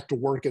actually back to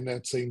work in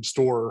that same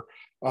store,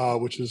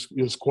 which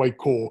is quite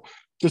cool.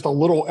 Just a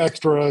little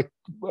extra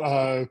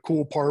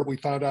cool part, we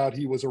found out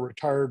he was a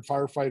retired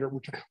firefighter,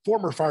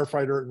 former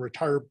firefighter and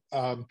retired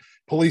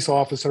police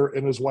officer,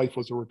 and his wife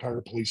was a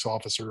retired police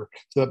officer.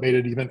 So that made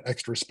it even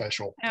extra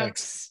special.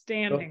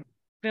 Outstanding. Thanks.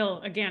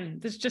 Bill, again,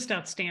 this is just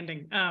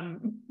outstanding.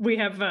 We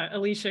have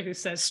Alicia who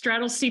says,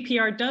 straddle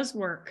CPR does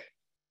work.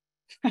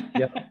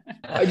 Yeah,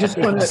 I just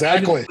want to say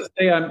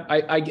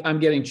I'm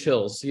getting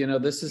chills.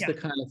 This is the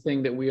kind of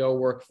thing that we all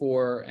work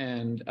for,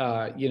 and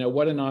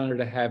what an honor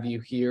to have you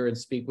here and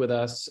speak with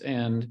us.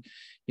 And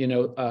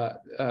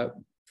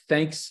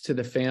thanks to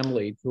the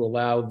family to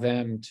allow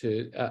them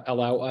to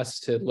allow us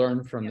to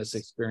learn from this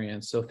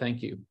experience. So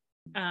thank you.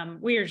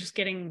 We are just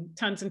getting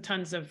tons and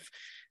tons of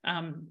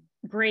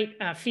great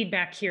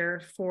feedback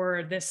here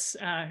for this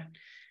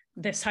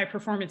high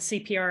performance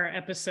CPR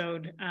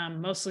episode,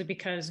 mostly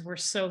because we're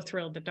so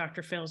thrilled that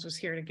Dr. Fales was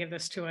here to give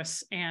this to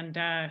us, and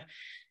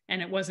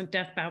it wasn't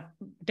death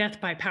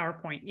by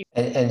PowerPoint.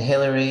 And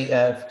Hillary,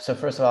 so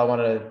first of all, I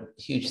want a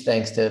huge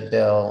thanks to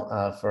Bill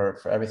for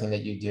everything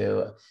that you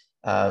do.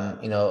 I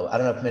don't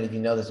know if many of you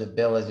know this, but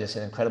Bill is just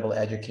an incredible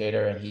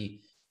educator, and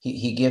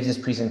he gives his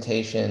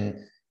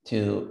presentation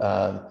to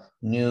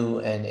new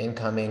and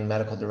incoming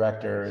medical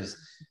directors.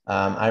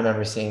 I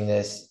remember seeing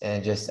this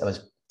and I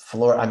was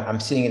floored. I'm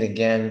seeing it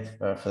again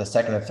for the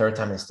second or third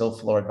time and still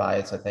floored by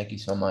it. So thank you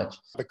so much.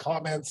 The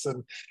comments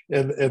and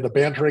the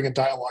bantering and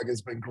dialogue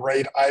has been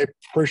great. I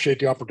appreciate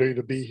the opportunity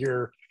to be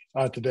here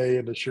today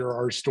and to share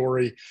our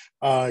story.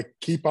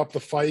 Keep up the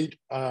fight,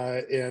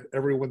 and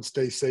everyone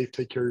stay safe.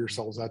 Take care of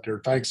yourselves out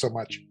there. Thanks so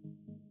much.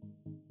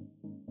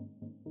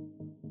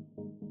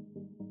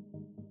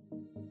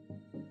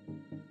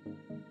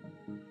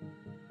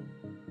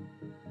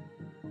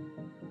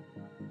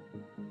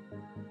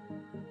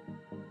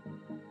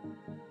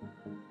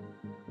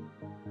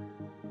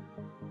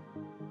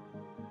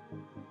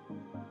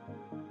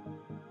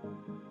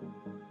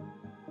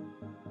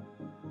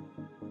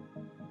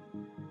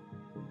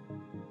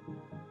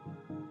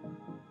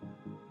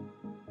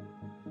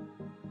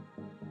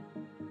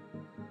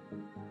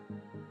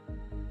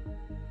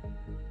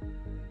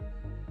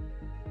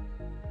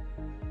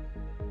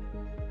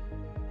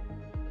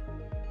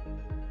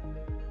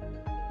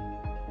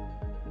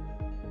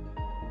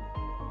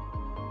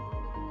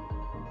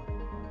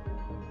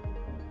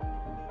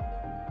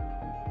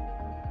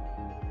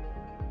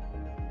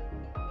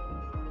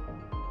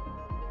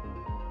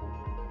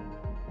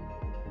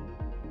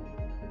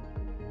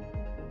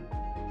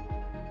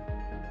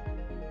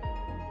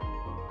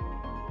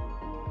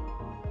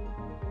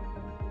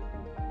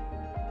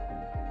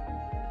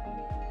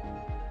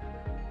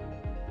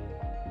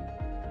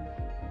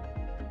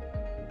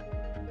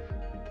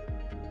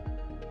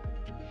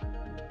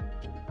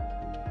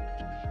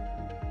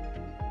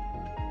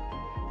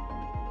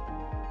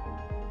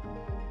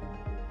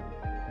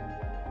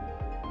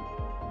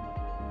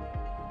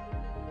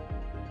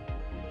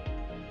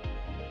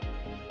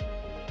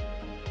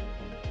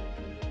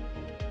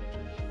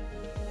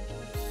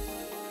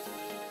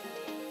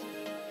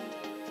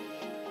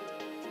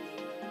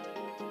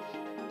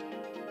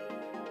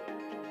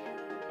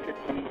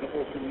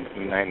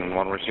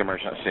 911, where's your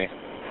emergency?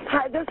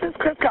 Hi, this is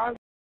Chris Collins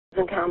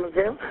in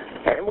Kalamazoo,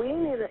 and we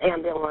need an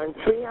ambulance.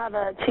 We have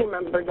a team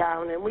member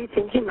down, and we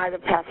think he might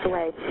have passed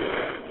away.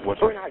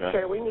 We're not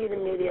sure. We need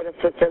immediate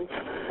assistance.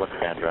 What's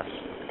the address?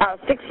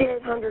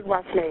 6800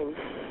 West Main.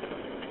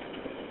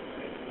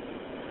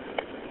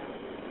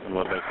 And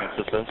what business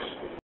is this?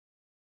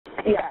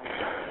 Yes.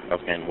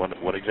 Okay, and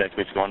what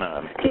exactly is going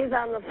on? He's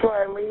on the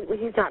floor, and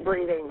he's not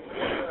breathing.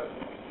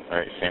 All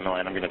right, stay on the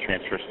line. I'm going to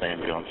transfer to the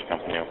ambulance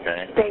company,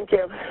 okay? Thank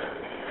you.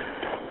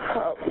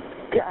 Oh,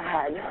 go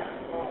ahead.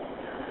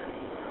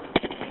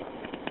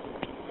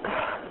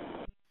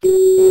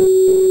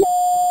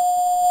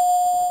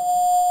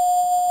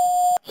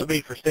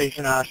 Submit for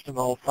station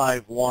Oshtemo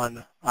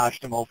 51,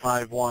 Oshtemo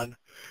 51,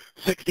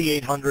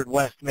 6800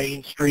 West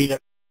Main Street.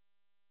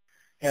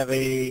 Have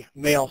a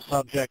male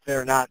subject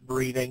there not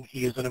breathing.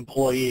 He is an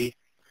employee.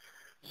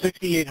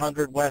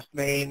 6800 West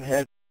Main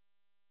has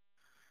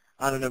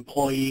on an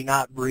employee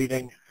not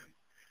breathing.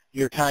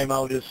 Your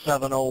timeout is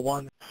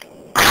 7:01.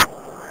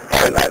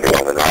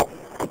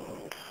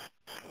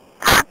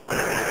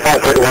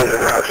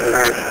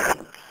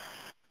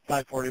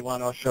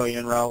 541, I'll show you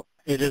en route.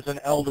 It is an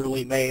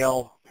elderly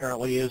male.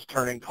 Apparently is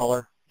turning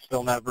color.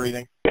 Still not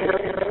breathing.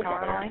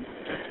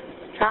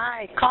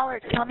 Hi, caller,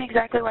 tell me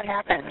exactly what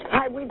happened.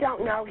 Hi, we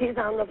don't know. He's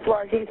on the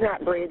floor. He's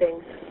not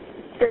breathing.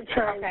 They're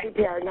trying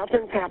CPR.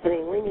 Nothing's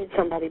happening. We need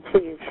somebody,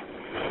 please.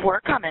 We're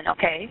coming,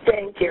 okay?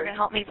 Thank you. You're going to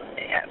help me.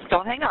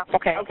 Don't hang up,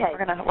 okay? Okay.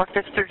 We're going to work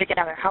this through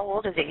together. How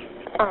old is he?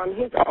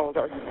 He's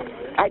older.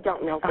 I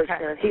don't know for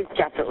sure. He's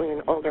definitely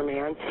an older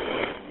man.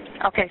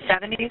 Okay,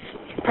 70s?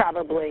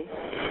 Probably.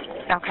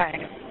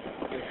 Okay.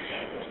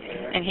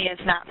 And he is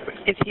not,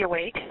 is he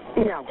awake?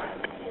 No.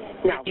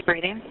 No. Is he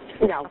breathing?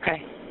 No.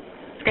 Okay.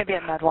 It's going to be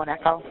a Med 1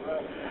 echo.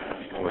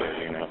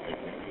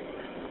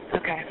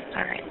 Okay,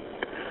 all right.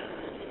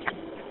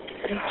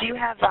 Do you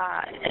have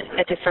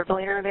a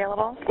defibrillator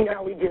available?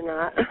 No, we do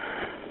not.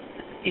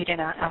 You do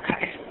not?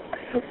 Okay.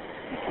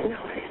 No,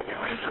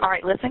 all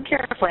right, listen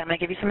carefully. I'm going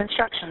to give you some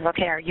instructions.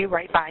 Okay, are you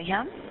right by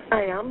him?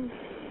 I am.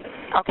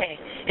 Okay.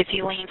 Is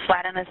he laying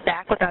flat on his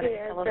back without a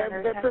pillow?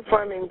 They're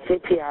performing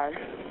CPR.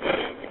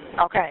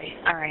 Okay,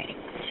 all right.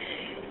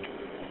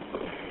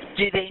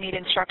 Do they need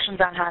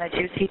instructions on how to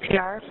do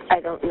CPR? I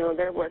don't know.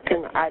 They're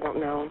working. I don't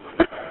know.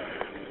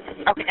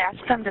 Okay,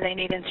 ask them, do they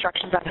need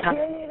instructions on how to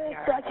do CPR? Do you need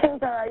instructions,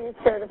 or are you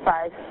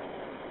certified?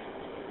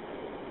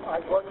 I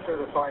was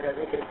certified. I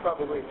think it's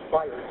probably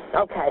expired.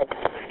 Okay.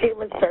 He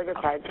was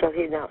certified, so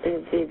he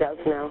does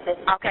now.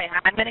 Okay,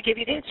 I'm going to give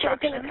you the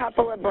instructions. Taking a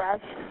couple of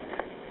breaths.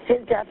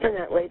 He's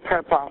definitely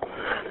purple.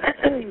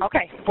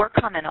 Okay, we're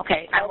coming,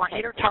 okay? I want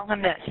you to tell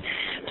him this.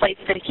 Place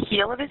the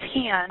heel of his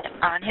hand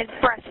on his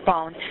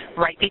breastbone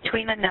right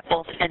between the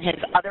nipples and his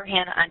other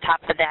hand on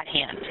top of that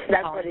hand.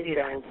 That's what he's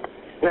doing.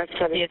 That's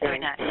what he's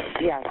doing. That.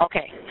 Yes.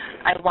 Okay.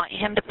 I want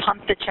him to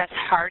pump the chest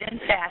hard and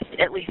fast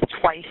at least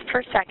twice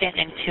per second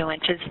and 2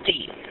 inches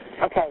deep.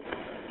 Okay.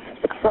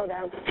 Slow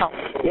down. Oh.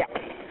 Yeah.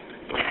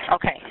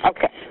 Okay.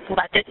 Okay.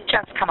 Let the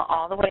chest come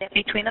all the way up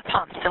between the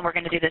pumps, and we're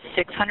going to do this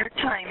 600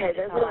 times. Okay,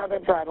 there's another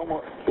breath. No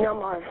more. No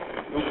more.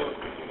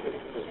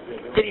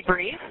 Did he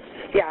breathe?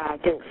 Yeah, I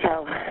think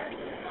so.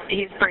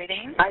 He's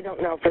breathing? I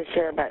don't know for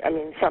sure, but,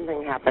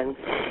 something happened.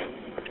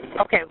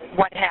 Okay,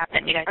 what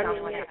happened? You guys tell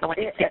me what happened when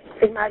you see it?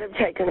 He might have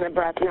taken the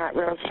breath, not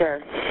real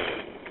sure.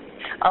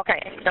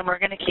 Okay, then we're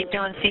going to keep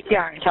doing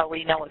CPR until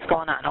we know what's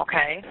going on,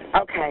 okay?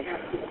 Okay.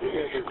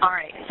 All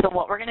right, so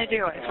what we're going to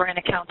do is we're going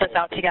to count this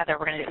out together.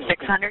 We're going to do it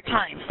 600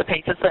 times. The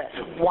pace is this.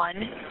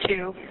 1,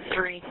 2,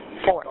 3,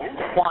 4.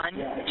 1,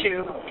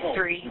 2,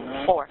 3,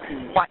 4.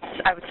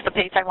 It's the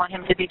pace I want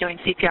him to be doing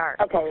CPR.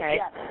 Okay,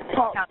 yeah.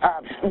 Count.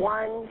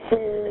 1,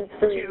 2,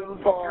 3,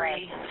 4.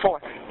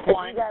 4.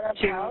 1,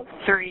 2,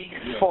 3,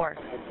 4.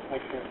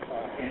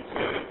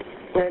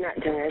 They're not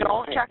doing it.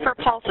 Don't check for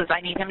pulses.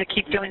 I need him to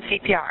keep doing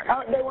CPR.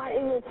 Oh, they want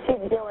you to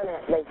keep doing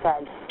it, they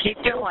said.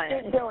 Keep doing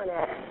it. Keep doing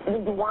it.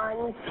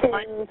 1,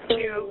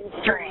 2,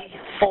 3,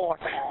 4.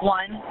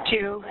 1,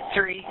 2,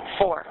 3,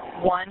 4.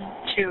 1,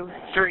 2,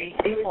 3,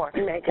 4.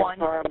 You make a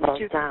horrible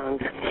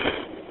sound.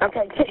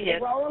 Okay,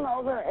 roll them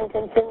over and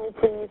continue,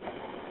 please.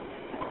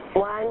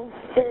 1,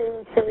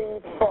 2,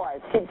 3, 4.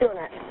 Keep doing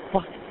it.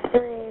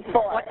 3,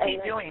 4. What's he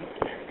doing?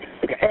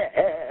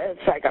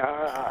 It's like Is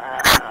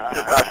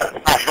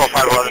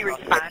he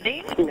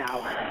responding? No.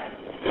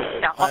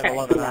 No, okay.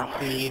 511 on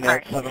scene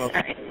at 7:02. All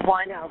right.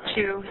 1,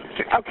 2,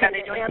 3. Okay, Are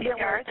they doing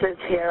ambulance CPR? is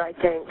here, I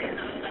think.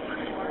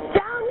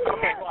 Down here!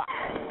 Okay.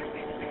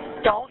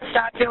 Don't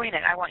stop doing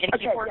it. I want you to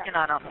keep working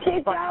on them.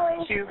 Keep 1,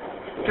 going. 2,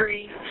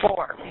 3,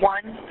 4.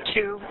 1,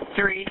 2,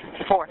 3,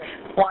 4.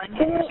 1, 2,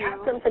 Can you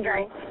ask them to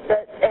go?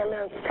 The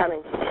ambulance is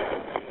coming.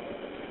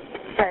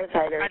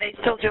 Firefighters. Are they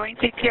still doing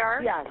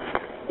CPR? Yes.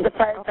 The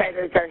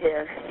firefighters are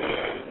here.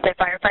 The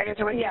firefighters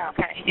are with you? Yeah.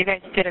 Okay. You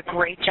guys did a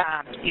great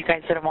job. You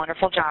guys did a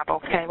wonderful job.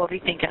 Okay. We'll be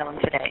thinking of them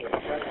today.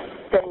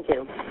 Thank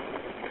you.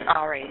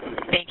 All right.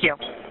 Thank you.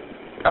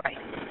 Bye-bye.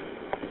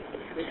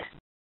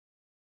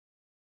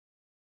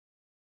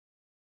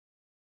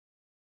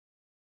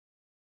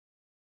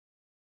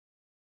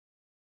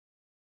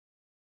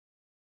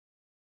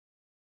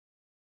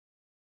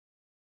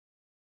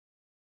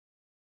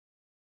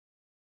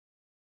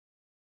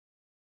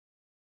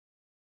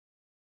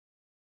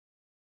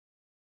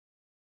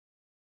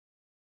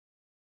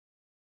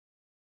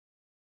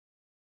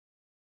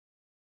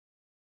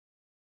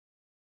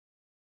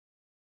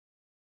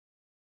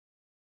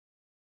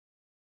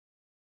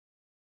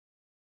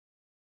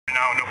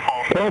 No, no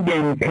pulse. Plug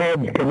in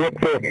pads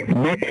connector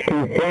next to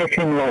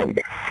flashing light.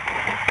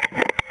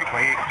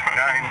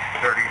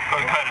 9:30. Go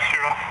ahead and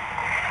shoot off.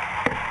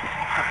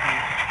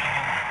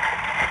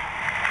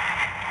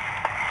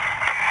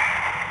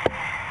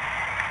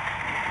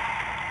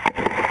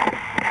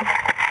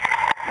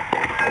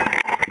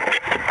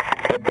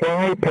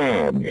 Apply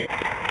pads.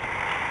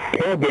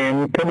 Plug in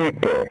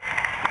connector.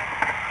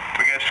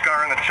 We got a scar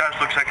on the chest.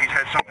 Looks like he's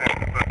had something,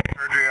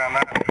 surgery on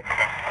that.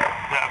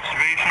 The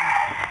observation.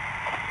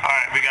 All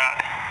right, we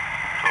got.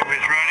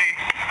 Everybody's ready.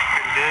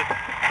 Pretty good.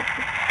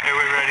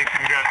 Everybody ready?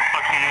 Can you grab the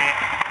suction unit?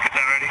 Get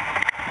that ready.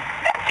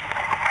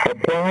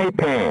 Apply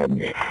pads.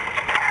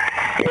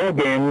 Plug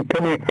in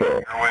connector.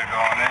 Airway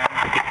going in.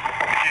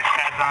 Just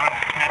pads on it.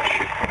 Mitch.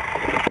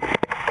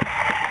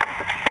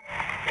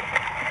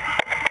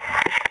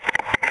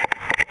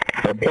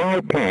 Apply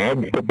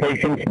pads to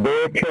patient's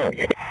bare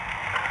chest.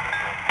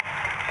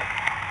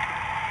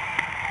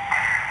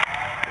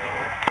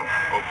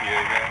 OPA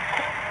there.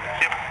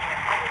 Yep.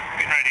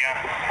 Getting ready, huh?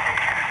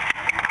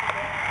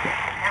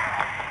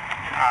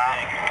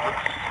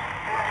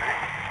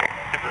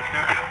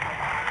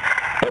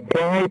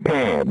 Apply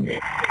pads.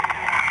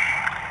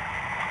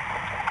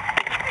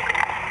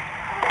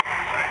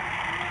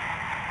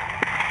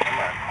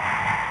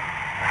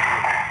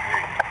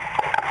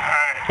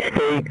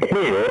 Stay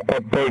clear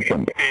of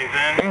patient.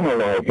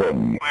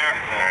 Analyzing. Clear.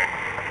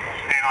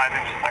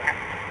 Analyzing just a second.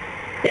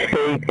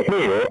 Stay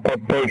clear of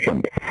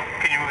patient.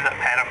 Can you move that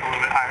pad up a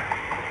little bit higher?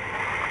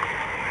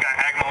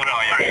 Diagonal it up.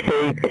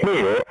 Stay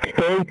clear.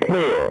 Stay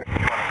clear.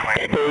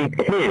 Stay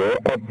clear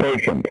of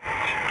patient.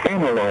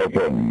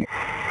 Analyzing.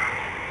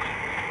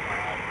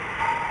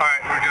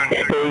 Alright, we're doing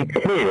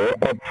Stay clear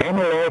of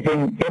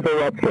analyzing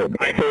interrupted.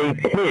 Stay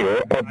clear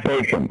of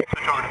patient.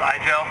 switch over to the eye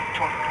gel.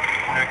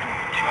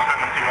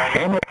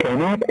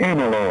 Cannot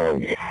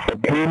analyze.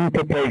 Attend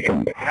to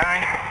patient.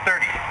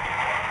 9:30.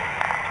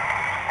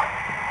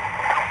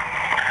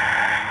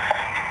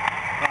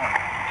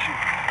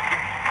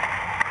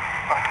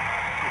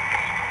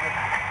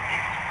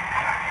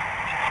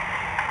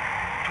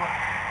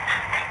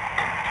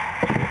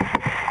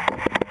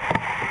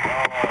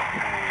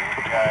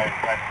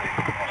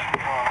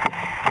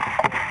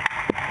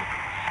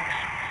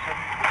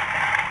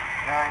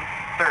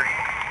 9:30.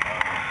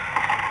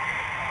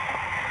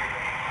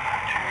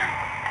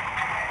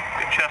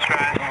 Good chest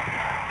rise.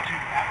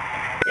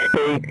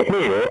 Stay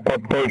clear of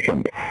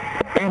patient.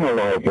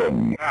 Analyzing.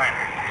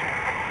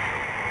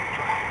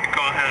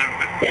 Go ahead and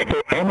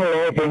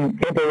Analyzing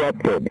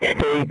interrupted.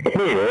 Stay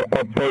clear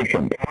of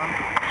patient.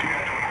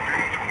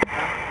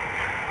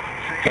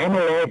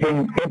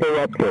 Analyzing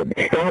interrupted.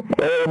 Stop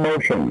all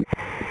motion.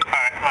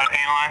 Alright, let it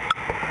analyze.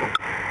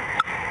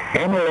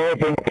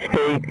 Analyzing.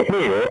 Stay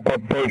clear of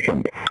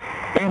patient.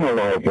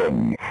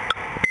 Analyzing.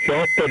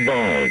 Shock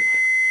advised.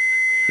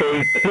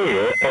 Stay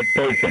clear of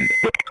patient.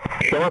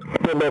 Shock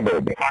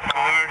delivered. Shock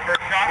delivered.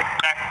 First shock.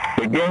 Back.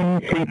 Begin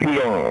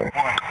CPR.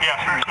 Yeah,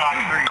 first shock.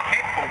 3.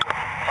 Okay, forward.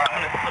 I'm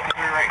going to slip it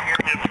through right here.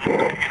 Yep.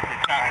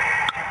 It's not.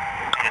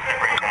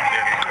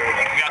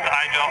 We got the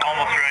eye gel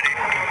almost ready.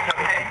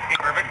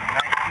 Perfect.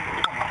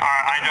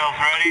 Alright, eye gel's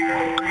ready.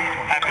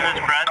 After this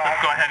breath,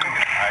 let's go ahead and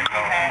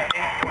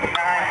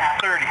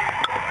 30.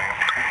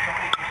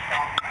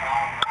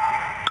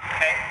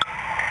 Okay.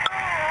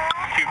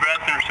 2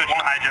 breaths and we're switching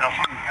to eye gel.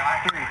 2,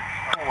 3,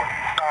 4,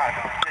 5,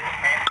 6,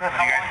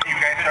 7. You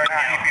guys starting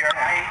CPR?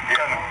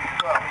 7.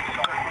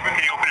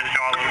 Can you open his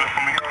jaw a little bit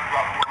for me? Okay.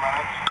 1,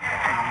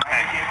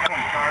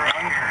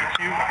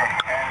 2, 5,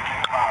 6,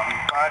 7,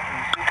 8,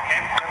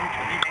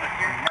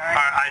 9.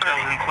 Alright, eye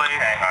gel's in place.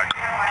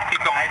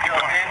 Keep going, keep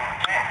going.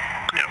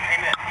 Yep.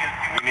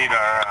 We need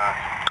our,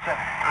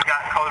 we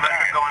got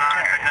colorimetric going on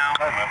right now.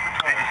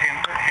 Hey,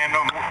 just hand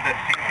on the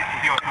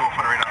CO2, we'll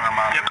put it right on our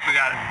mouth. Yep, we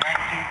got it.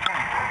 19,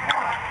 20.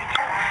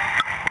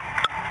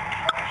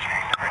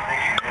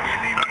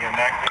 Need me in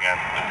next again.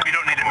 We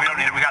don't need it,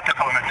 we got the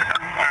colorimetric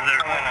up. Or the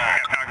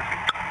capnography.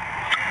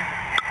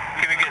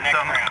 Can we get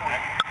some?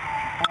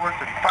 34,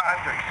 35,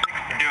 36.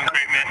 You're doing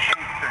great, Mitch.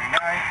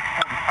 39,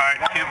 40. Alright,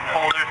 2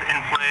 holders in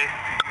place.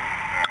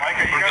 We're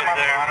good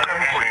there.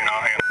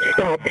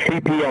 Stop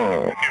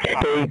CPR.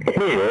 Stay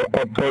clear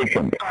of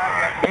patient.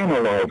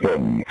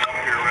 Analyzing.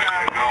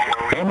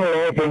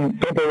 Analyzing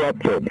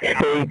interrupted.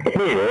 Stay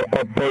clear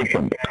of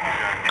patient.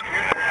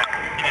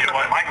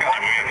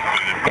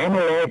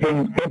 Analyzing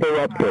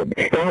interrupted.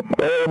 Stop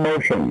all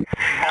motion.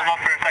 Hold on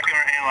for a second,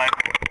 we're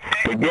analyzing.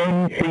 Begin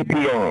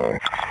CPR.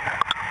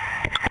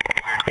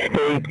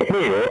 Stay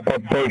clear of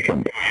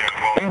patient.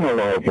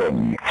 Analyzing.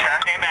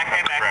 Stand back.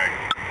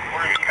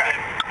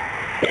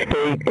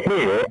 Stay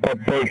clear of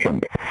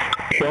patient.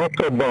 Shock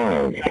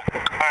advised.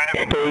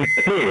 Stay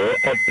clear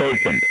of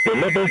patient.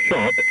 Deliver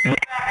shock.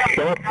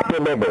 Shock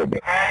delivered.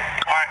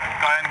 Alright,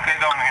 go ahead and get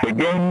going again.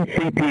 Begin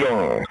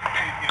CPR.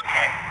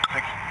 Okay,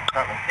 6,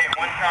 7. Okay,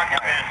 1 shock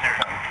and finish there.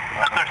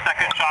 That's our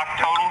second shock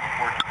total.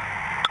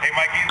 Hey,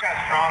 Mike, you've got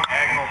strong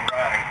diagonal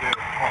riding too.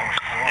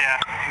 Yeah.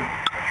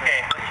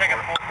 Okay, let's check a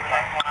pulse for the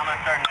next one. I'm going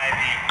to start an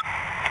IV.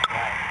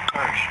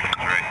 First,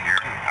 right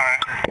here. Alright.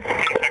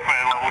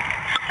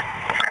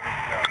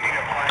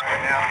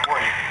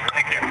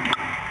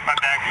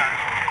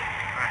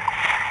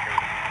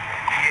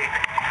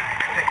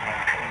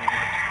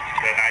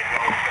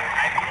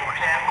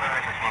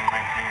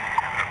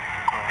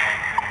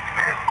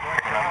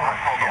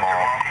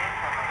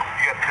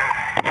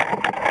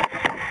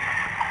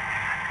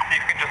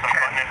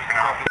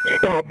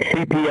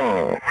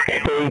 CPR.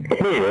 Stay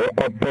clear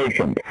of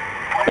patient.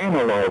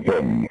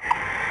 Analyzing.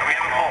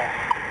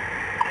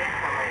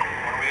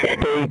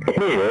 Stay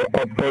clear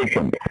of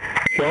patient.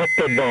 Shock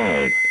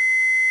advised.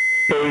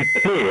 Stay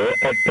clear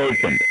of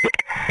patient.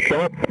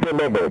 Shock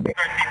delivered.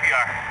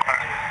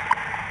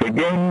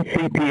 Begin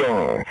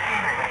CPR.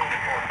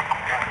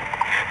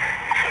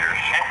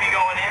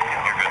 Going in?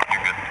 You're good,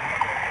 you're good.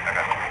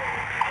 Okay.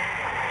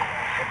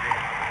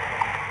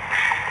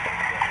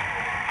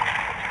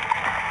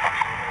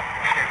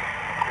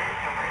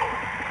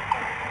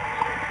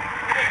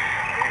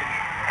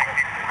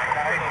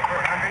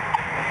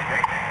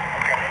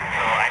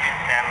 So I did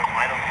stand with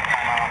my little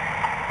time out.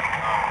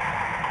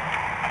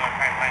 I'm going to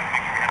try and find a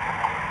picture here.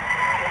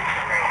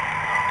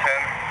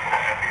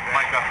 10.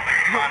 Micah.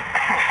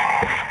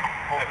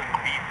 Open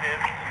B-tip.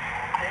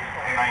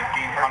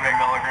 1900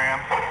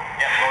 milligrams.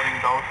 Yep. Loading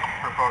dose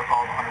per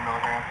protocol of 100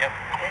 milligrams. Yep.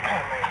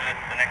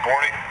 The next 40.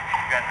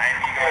 You got an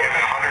IV going.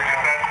 100, you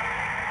said?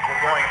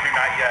 We're going to,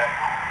 not yet.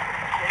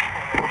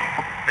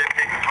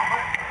 50.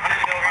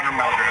 100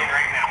 milligrams.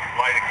 Right now.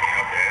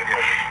 Lidocaine, okay. No.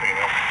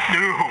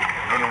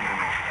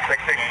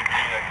 60.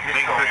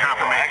 Big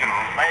confirmation.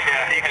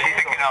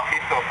 Yeah,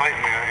 he's still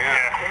fighting me.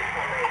 Yeah.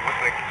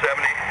 Looks like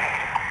 70.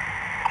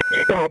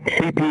 Stop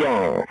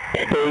CPR.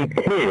 Stay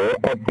clear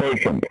of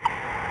patient.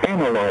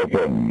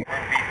 Analyzing.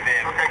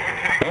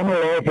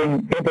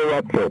 Analyzing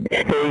interrupted.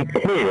 Stay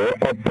clear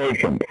of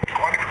patient.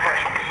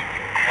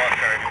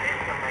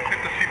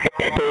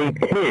 Stay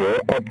clear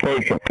of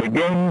patient.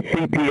 Begin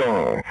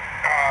CPR.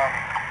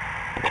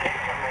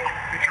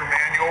 Feature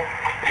manual.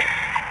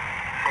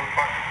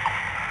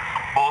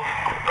 Both?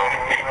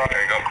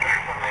 There you go.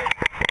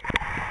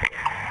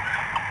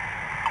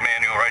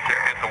 Manual right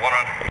there. Hit the one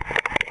on.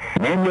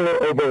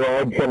 Manual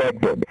override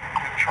selected.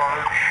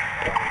 Charge.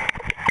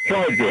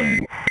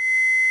 Charging.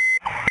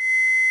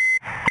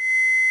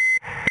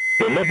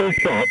 Deliver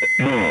shock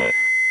now.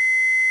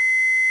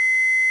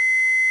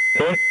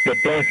 Press the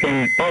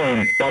flashing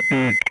orange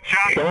button.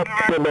 Shock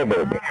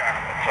delivered. Let's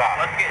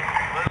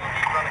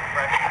run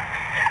expression.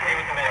 Stay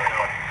with the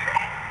manual.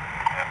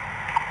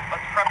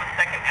 Let's prep a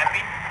second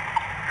epi.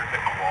 You're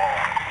hitting the wall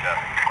on his chest.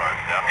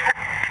 Down.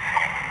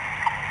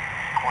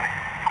 20.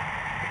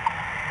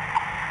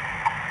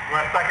 You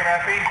want a second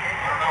epi? I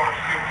don't know.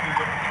 Let's do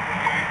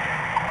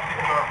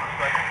CPR for a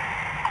second.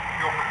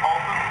 Go for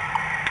pulses.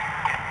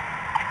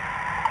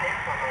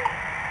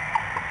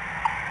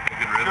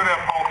 Should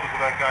have pulses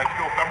of that guy.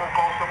 Still femoral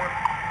pulse somewhere?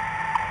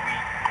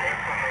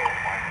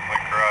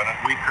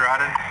 Weak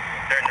carotid.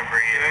 Starting to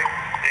breathe.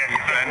 Yeah,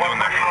 he's doing that. On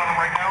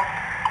him right now?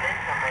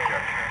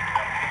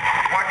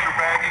 Watch your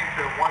bagging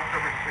to once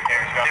every 6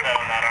 minutes. Got that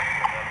on that.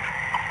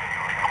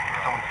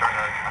 Someone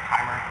starting a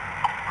timer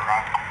or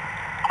off?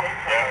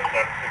 Yeah,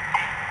 that's 6.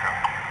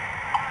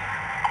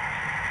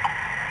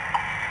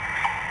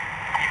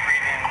 Keep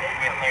breathing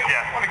with you.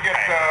 Yeah. Why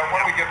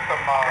don't we get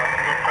some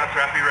press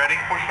epi ready?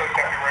 Push those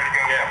epi ready to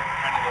go. Yeah.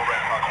 Tiny little red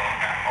pouch on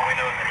that. All we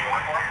know is that you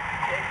work for it.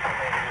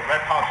 There's a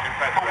red pouch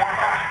inside the red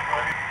pouch.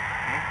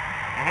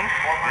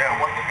 Yeah,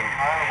 115,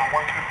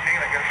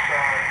 I guess.